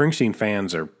 Springsteen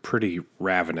fans are pretty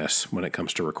ravenous when it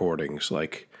comes to recordings.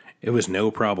 Like, it was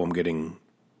no problem getting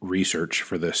research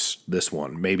for this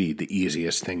one. Maybe the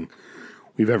easiest thing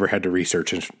we've ever had to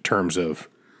research in terms of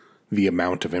the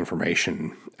amount of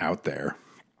information out there.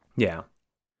 Yeah.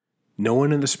 No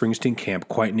one in the Springsteen camp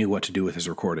quite knew what to do with his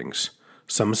recordings.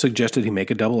 Some suggested he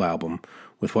make a double album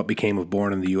with what became of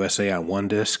Born in the USA on one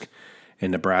disc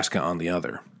and Nebraska on the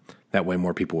other. That way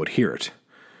more people would hear it.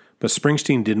 But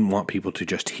Springsteen didn't want people to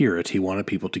just hear it. He wanted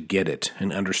people to get it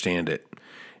and understand it.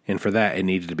 And for that, it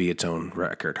needed to be its own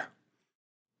record.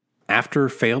 After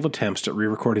failed attempts at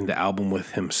re-recording the album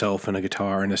with himself and a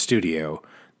guitar in a studio,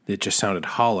 it just sounded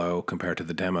hollow compared to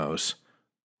the demos.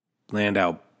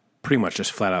 Landau pretty much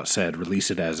just flat out said,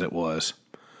 release it as it was,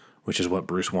 which is what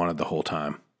Bruce wanted the whole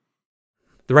time.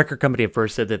 The record company at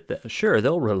first said that, sure,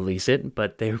 they'll release it,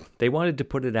 but they wanted to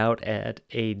put it out at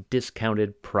a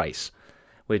discounted price,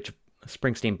 which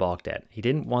Springsteen balked at. He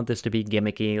didn't want this to be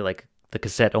gimmicky like the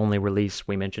cassette-only release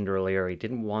we mentioned earlier. He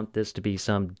didn't want this to be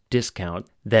some discount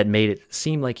that made it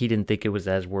seem like he didn't think it was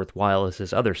as worthwhile as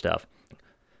his other stuff.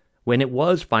 When it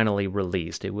was finally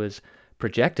released, it was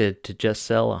projected to just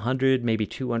sell 100, maybe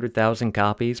 200,000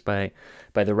 copies by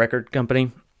the record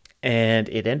company, and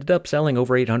it ended up selling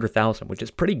over 800,000, which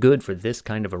is pretty good for this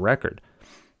kind of a record.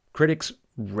 Critics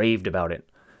raved about it.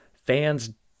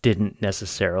 Fans didn't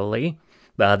necessarily.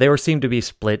 They seemed to be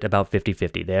split about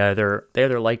 50-50. They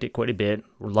either liked it quite a bit,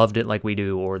 or loved it like we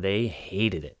do, or they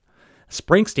hated it.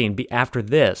 Springsteen, after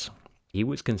this, he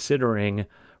was considering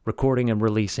recording and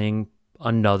releasing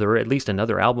at least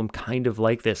another album kind of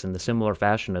like this in the similar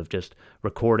fashion of just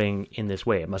recording in this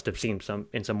way. It must have seemed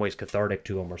in some ways cathartic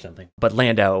to him or something. But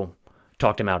Landau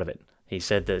talked him out of it. He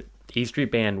said that E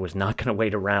Street Band was not going to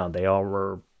wait around. They all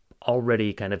were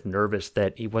already kind of nervous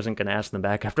that he wasn't going to ask them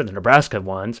back after the Nebraska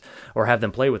ones or have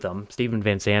them play with them. Steven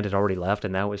Van Zandt had already left,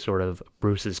 and that was sort of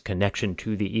Bruce's connection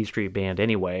to the E Street Band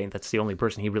anyway. That's the only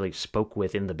person he really spoke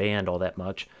with in the band all that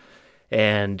much.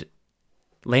 And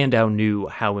Landau knew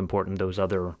how important those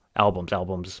other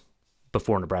albums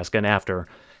before Nebraska and after,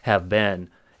 have been.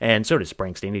 And so did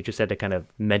Springsteen. He just had to kind of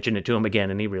mention it to him again,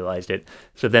 and he realized it.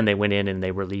 So then they went in and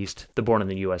they released the Born in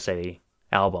the USA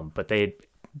album. But they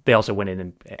also went in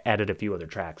and added a few other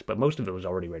tracks. But most of it was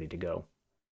already ready to go.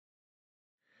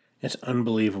 It's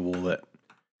unbelievable that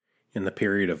in the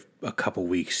period of a couple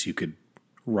weeks, you could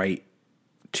write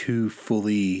 2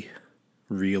 fully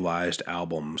realized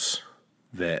albums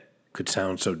that could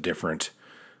sound so different.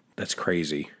 That's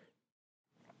crazy.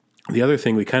 The other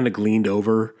thing we kind of gleaned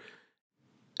over,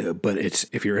 but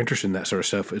if you're interested in that sort of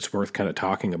stuff, it's worth kind of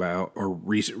talking about or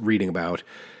reading about,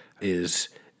 is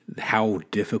how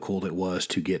difficult it was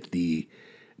to get the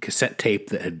cassette tape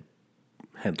that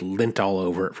had lint all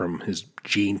over it from his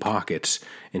jean pockets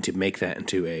and to make that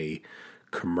into a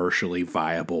commercially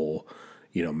viable,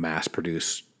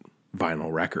 mass-produced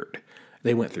vinyl record.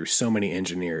 They went through so many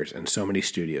engineers and so many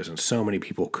studios, and so many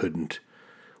people couldn't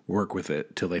work with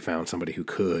it till they found somebody who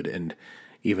could. And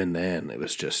even then, it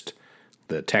was just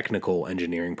the technical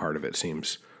engineering part of it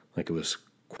seems like it was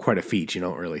quite a feat. You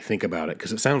don't really think about it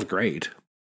because it sounds great.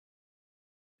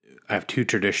 I have two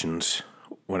traditions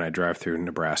when I drive through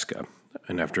Nebraska,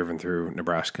 and I've driven through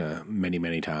Nebraska many,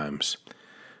 many times.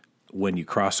 When you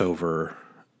cross over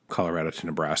Colorado to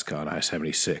Nebraska on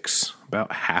I-76,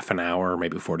 about half an hour,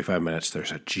 maybe 45 minutes,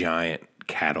 there's a giant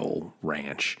cattle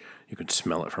ranch. You can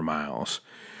smell it for miles.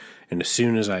 And as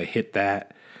soon as I hit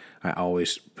that, I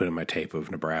always put in my tape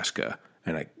of Nebraska,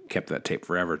 and I kept that tape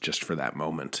forever just for that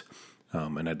moment.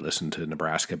 And I'd listen to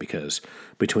Nebraska because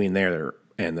between there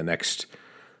and the next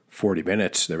 40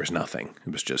 minutes, there was nothing.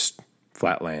 It was just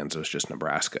flatlands. It was just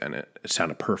Nebraska, and it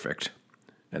sounded perfect.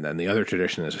 And then the other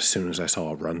tradition is as soon as I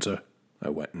saw a Runza, I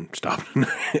went and stopped and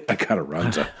I got a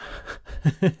Runza.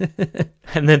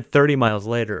 And then 30 miles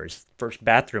later, first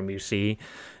bathroom you see,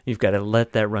 you've got to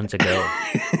let that Runza go.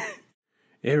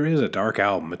 It is a dark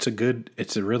album.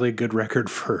 It's a really good record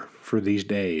for these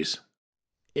days.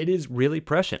 It is really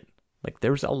prescient. Like,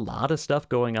 there's a lot of stuff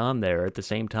going on there at the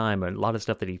same time, and a lot of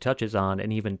stuff that he touches on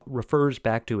and even refers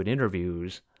back to in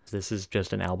interviews. This is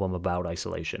just an album about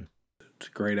isolation. It's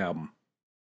a great album.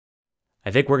 I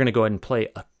think we're going to go ahead and play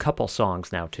a couple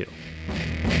songs now, too.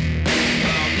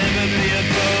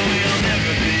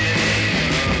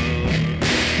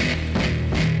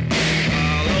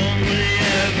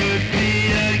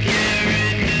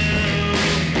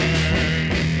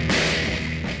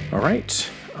 All right,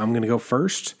 I'm going to go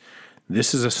first.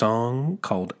 This is a song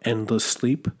called Endless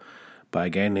Sleep by a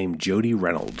guy named Jody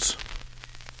Reynolds.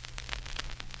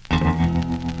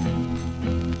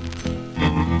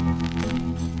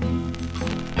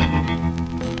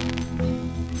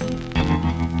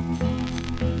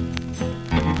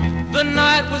 The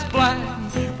night was black,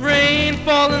 rain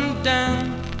falling down.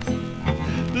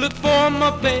 Look for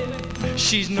my baby,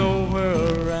 she's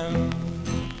nowhere around.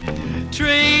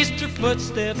 Traced her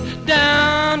footsteps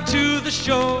down to the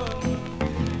shore.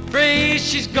 Afraid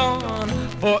she's gone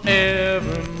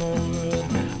forevermore.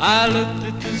 I looked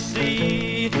at the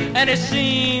sea and it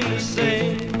seemed to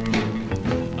say,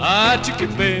 I took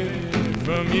your baby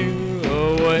from you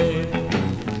away.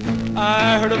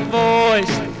 I heard a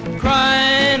voice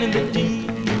crying in the deep,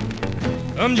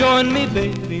 come join me,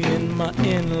 baby, in my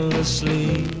endless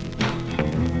sleep.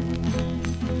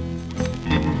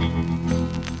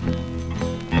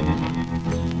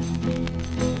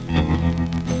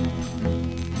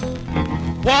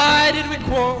 Why did we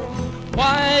quarrel?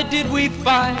 Why did we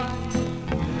fight?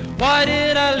 Why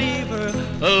did I leave her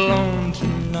alone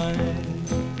tonight?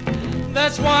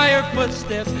 That's why her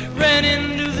footsteps ran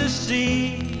into the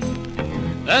sea.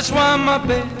 That's why my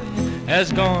baby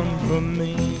has gone from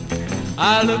me.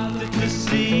 I looked at the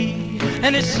sea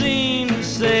and it seemed to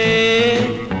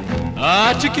say,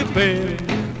 I took your baby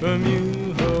from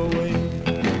you away.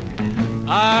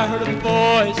 I heard a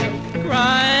voice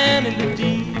crying in the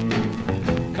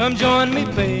deep, come join me,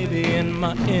 baby, in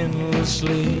my endless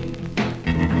sleep.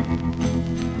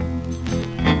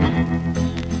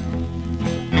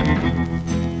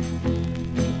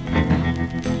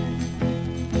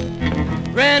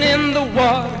 Ran in the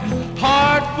water,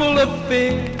 heart full of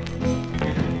fear.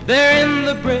 There in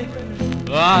the breakers,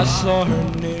 I saw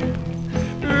her near.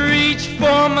 Reached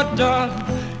for my darling,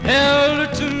 held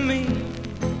her to me,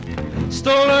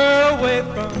 stole her away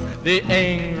from the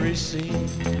angry sea.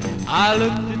 I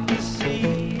looked at the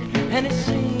sea and it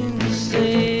seemed to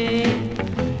say,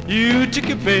 you took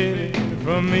your baby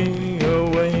from me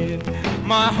away.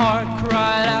 My heart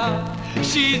cried out,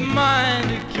 she's mine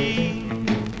to keep.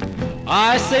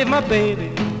 I saved my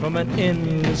baby from an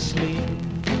endless sleep,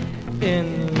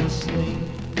 endless sleep,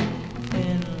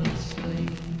 endless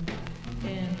sleep,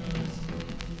 endless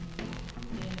sleep.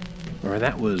 All right,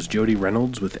 that was Jody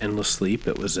Reynolds with Endless Sleep.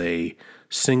 It was a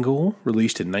single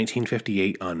released in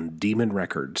 1958 on Demon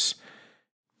Records.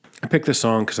 I picked this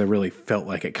song because I really felt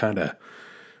like it kind of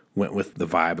went with the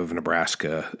vibe of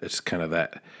Nebraska. It's kind of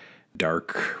that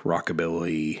dark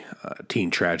rockabilly,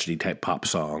 teen tragedy type pop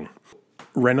song.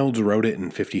 Reynolds wrote it in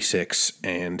 56,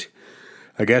 and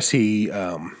I guess he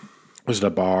was at a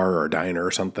bar or a diner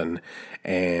or something,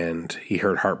 and he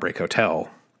heard Heartbreak Hotel.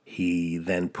 He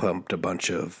then pumped a bunch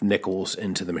of nickels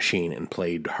into the machine and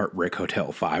played Heartbreak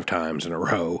Hotel 5 times in a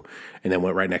row, and then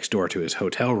went right next door to his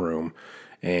hotel room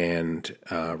and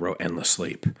wrote Endless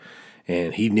Sleep.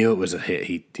 And he knew it was a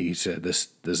hit. He said,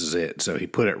 this is it. So he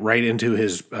put it right into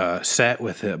his set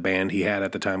with a band he had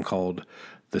at the time called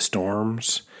The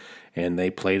Storms, and they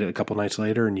played it a couple nights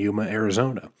later in Yuma,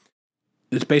 Arizona.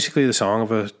 It's basically the song of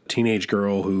a teenage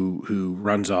girl who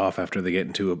runs off after they get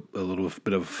into a little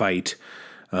bit of a fight.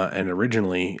 And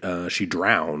originally she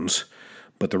drowns,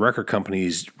 but the record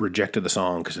companies rejected the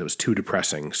song because it was too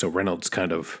depressing. So Reynolds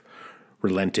kind of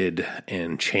relented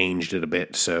and changed it a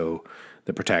bit. So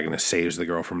the protagonist saves the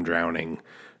girl from drowning.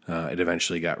 It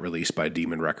eventually got released by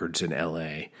Demon Records in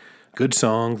L.A. Good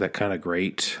song, that kind of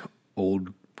great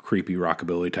old creepy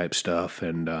rockabilly type stuff.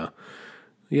 And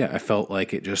I felt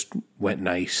like it just went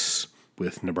nice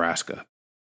with Nebraska.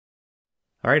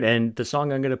 All right, and the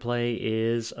song I'm going to play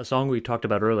is a song we talked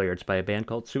about earlier. It's by a band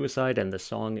called Suicide, and the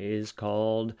song is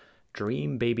called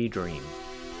Dream Baby Dream.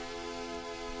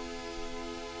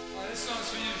 Oh, this song's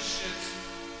for you, shit.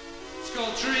 It's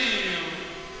called Dream.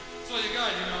 That's all you got,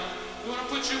 you know. You want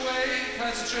to put you away,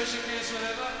 concentration camps,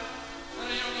 whatever? I know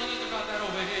you don't know nothing about that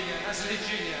over here yet. That's an AG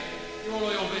yet. You're all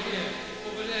the way over here.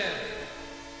 Over there.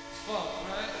 It's fuck,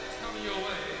 right? It's coming your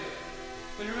way.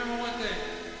 But remember one thing.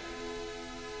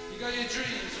 You got your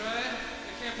dreams, right?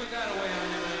 You can't put that away on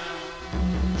you now.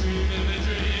 Dream, baby,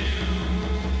 dream.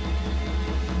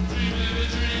 Dream, baby,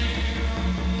 dream.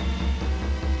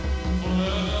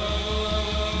 Forever.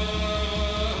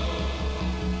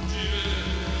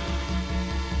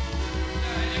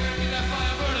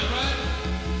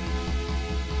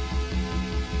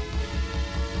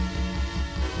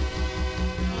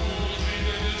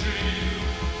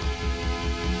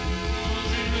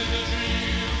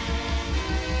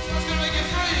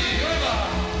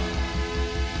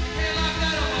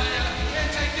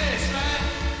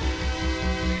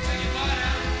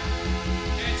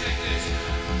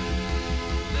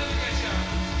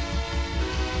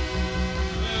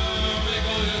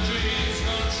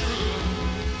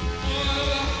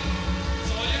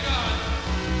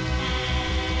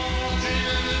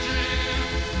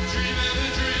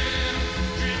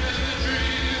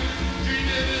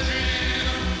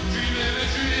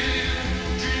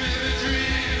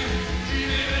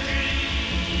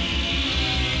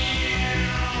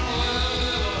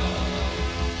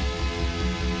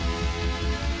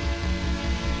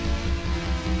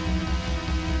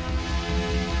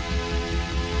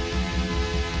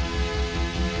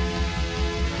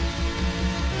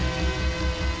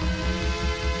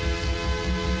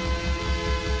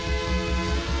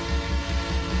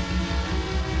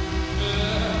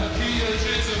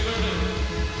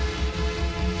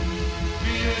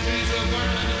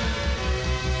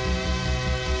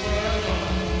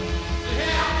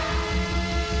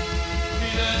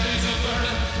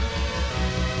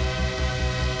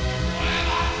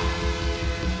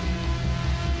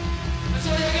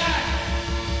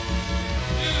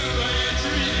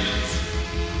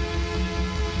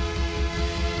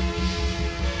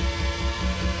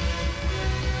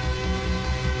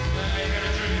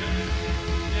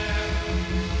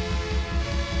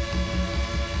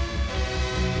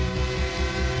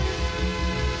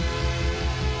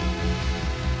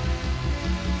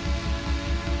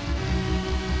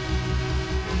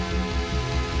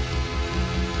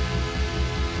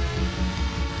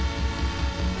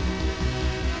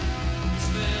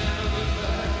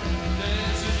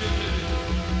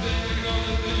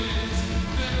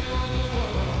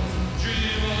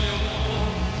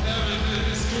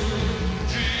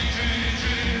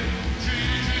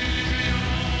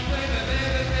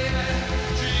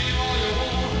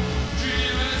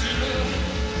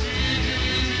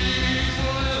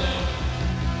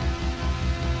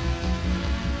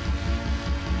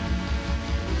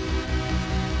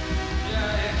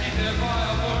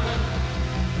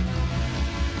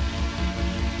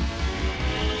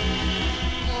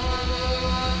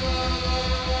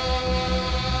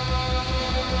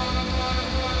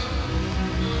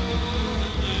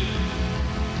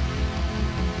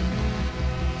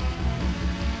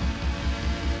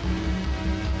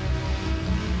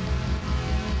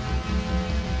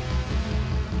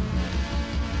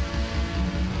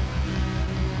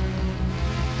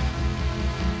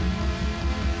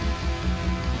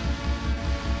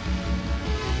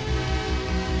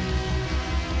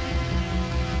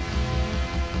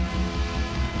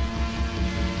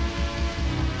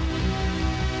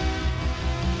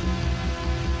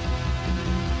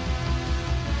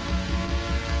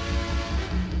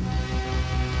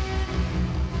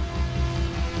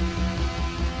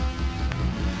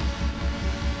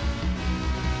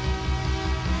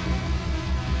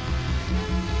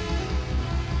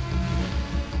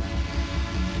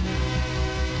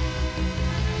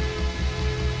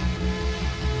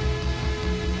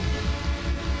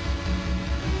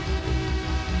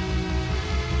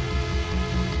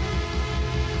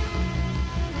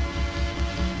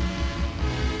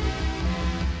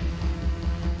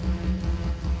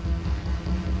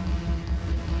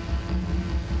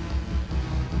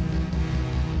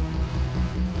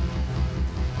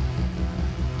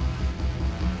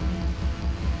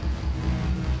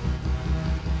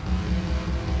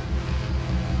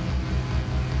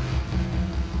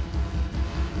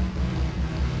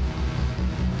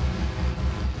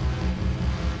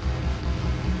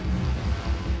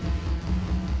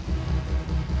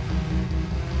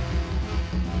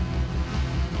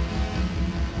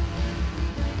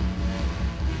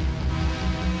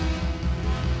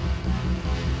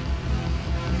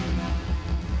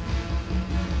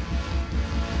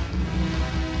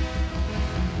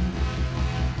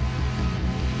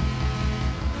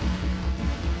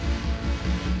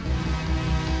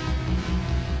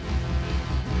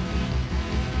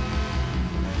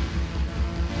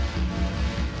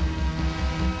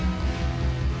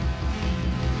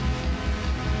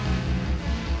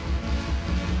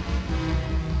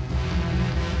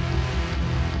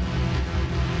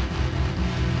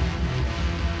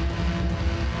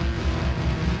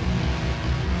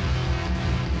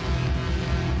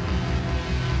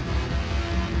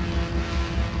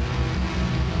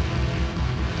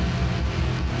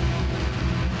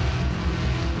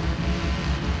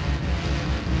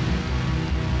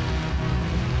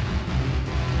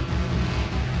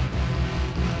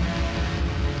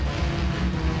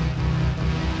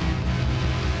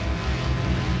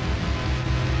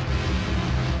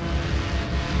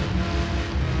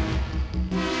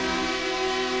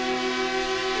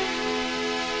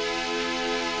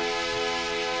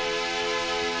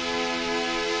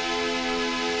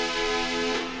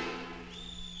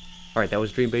 All right, that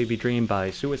was Dream Baby Dream by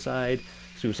Suicide.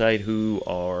 Suicide, who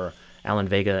are Alan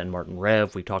Vega and Martin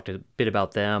Rev. We talked a bit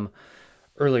about them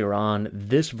earlier on.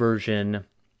 This version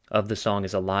of the song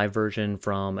is a live version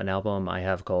from an album I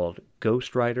have called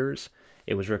Ghost Riders.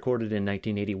 It was recorded in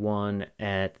 1981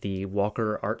 at the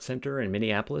Walker Art Center in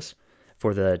Minneapolis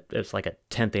for it's like a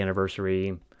 10th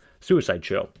anniversary Suicide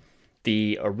show.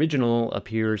 The original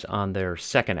appears on their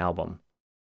second album.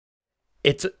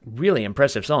 It's a really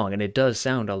impressive song, and it does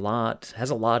sound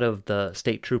has a lot of the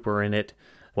State Trooper in it,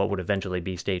 what would eventually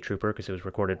be State Trooper, because it was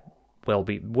recorded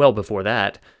well before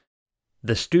that.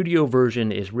 The studio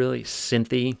version is really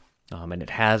synthy, and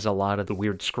it has a lot of the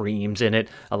weird screams in it.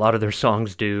 A lot of their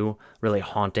songs do, really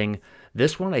haunting.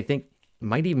 This one, I think,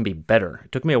 might even be better.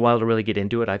 It took me a while to really get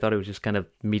into it. I thought it was just kind of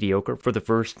mediocre for the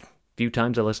first few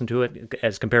times I listened to it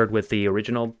as compared with the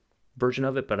original version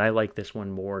of it, but I like this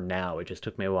one more now. It just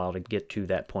took me a while to get to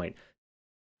that point.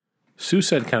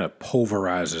 Suicide kind of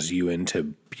pulverizes you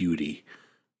into beauty.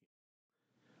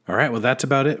 All right, well, that's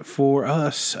about it for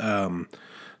us.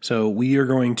 So we are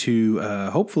going to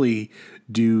hopefully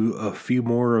do a few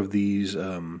more of these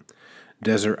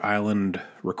Desert Island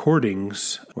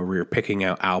recordings where we're picking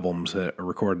out albums that are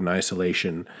recorded in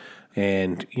isolation.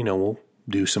 And, we'll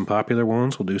do some popular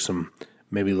ones. We'll do some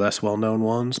maybe less well-known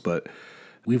ones, but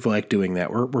we've liked doing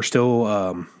that. We're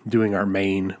still doing our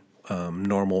main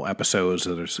normal episodes.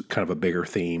 So there's kind of a bigger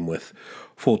theme with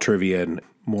full trivia and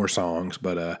more songs,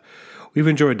 but we've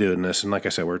enjoyed doing this. And like I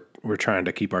said, we're trying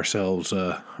to keep ourselves,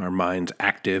 our minds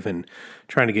active and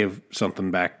trying to give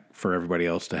something back for everybody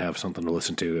else to have something to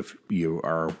listen to if you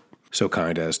are so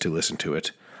kind as to listen to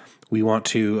it. We want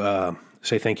to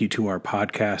say thank you to our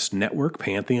podcast network,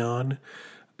 Pantheon.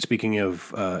 Speaking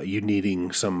of you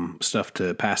needing some stuff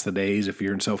to pass the days if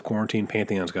you're in self-quarantine,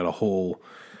 Pantheon's got a whole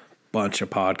bunch of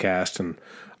podcasts, and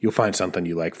you'll find something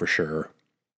you like for sure.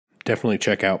 Definitely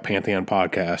check out Pantheon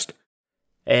Podcast.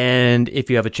 And if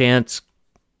you have a chance,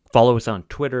 follow us on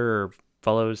Twitter,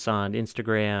 follow us on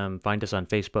Instagram, find us on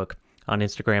Facebook. On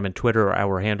Instagram and Twitter,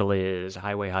 our handle is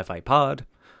Highway Hi-Fi Pod.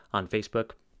 On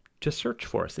Facebook, just search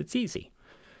for us. It's easy.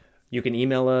 You can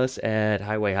email us at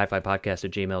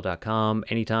highwayhifipodcast@gmail.com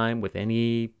anytime with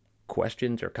any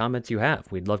questions or comments you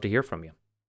have. We'd love to hear from you.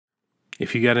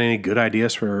 If you got any good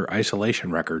ideas for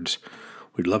isolation records,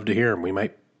 we'd love to hear them. We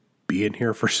might be in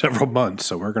here for several months,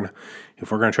 so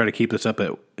if we're gonna try to keep this up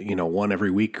at one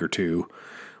every week or two,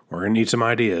 we're gonna need some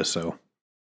ideas. So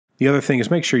the other thing is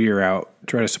make sure you're out.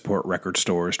 Try to support record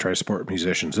stores. Try to support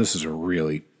musicians. This is a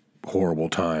really horrible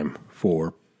time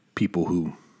for people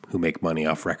who make money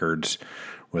off records,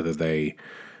 whether they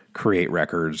create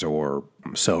records or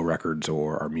sell records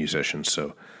or are musicians.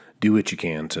 So do what you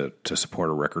can to support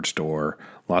a record store.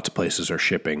 Lots of places are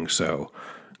shipping, so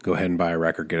go ahead and buy a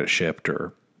record, get it shipped,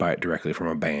 or buy it directly from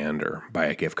a band or buy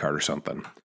a gift card or something.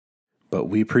 But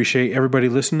we appreciate everybody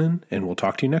listening, and we'll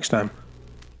talk to you next time.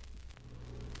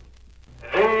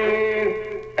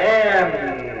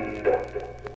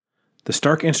 The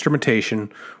stark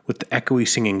instrumentation with the echoey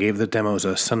singing gave the demos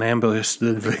a somnambulist.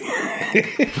 God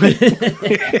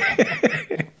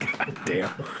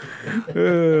damn.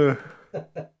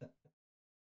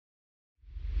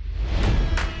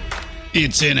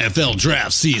 It's NFL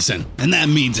draft season, and that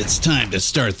means it's time to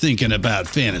start thinking about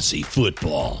fantasy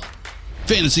football.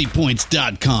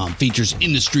 FantasyPoints.com features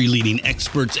industry-leading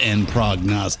experts and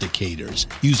prognosticators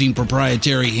using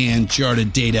proprietary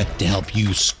hand-charted data to help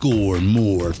you score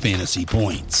more fantasy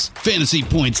points.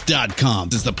 FantasyPoints.com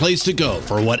is the place to go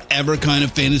for whatever kind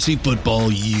of fantasy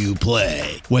football you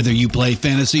play. Whether you play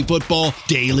fantasy football,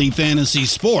 daily fantasy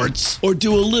sports, or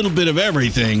do a little bit of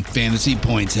everything, Fantasy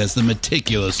Points has the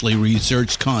meticulously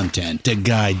researched content to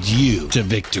guide you to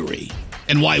victory.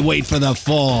 And why wait for the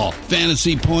fall?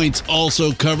 Fantasy Points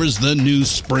also covers the new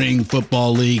spring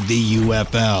football league, the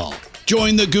UFL.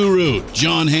 Join the guru,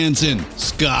 John Hansen,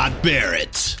 Scott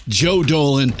Barrett, Joe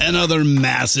Dolan, and other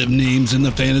massive names in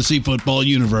the fantasy football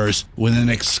universe with an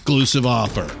exclusive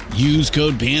offer. Use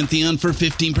code Pantheon for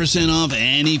 15% off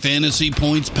any Fantasy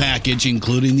Points package,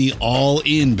 including the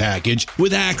all-in package,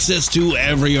 with access to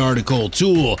every article,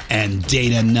 tool, and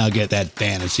data nugget that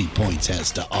Fantasy Points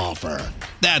has to offer.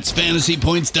 That's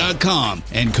FantasyPoints.com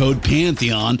and code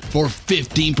Pantheon for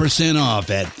 15% off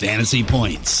at Fantasy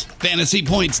Points.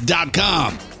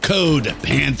 FantasyPoints.com, code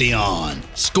Pantheon.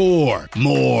 Score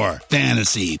more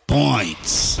fantasy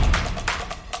points.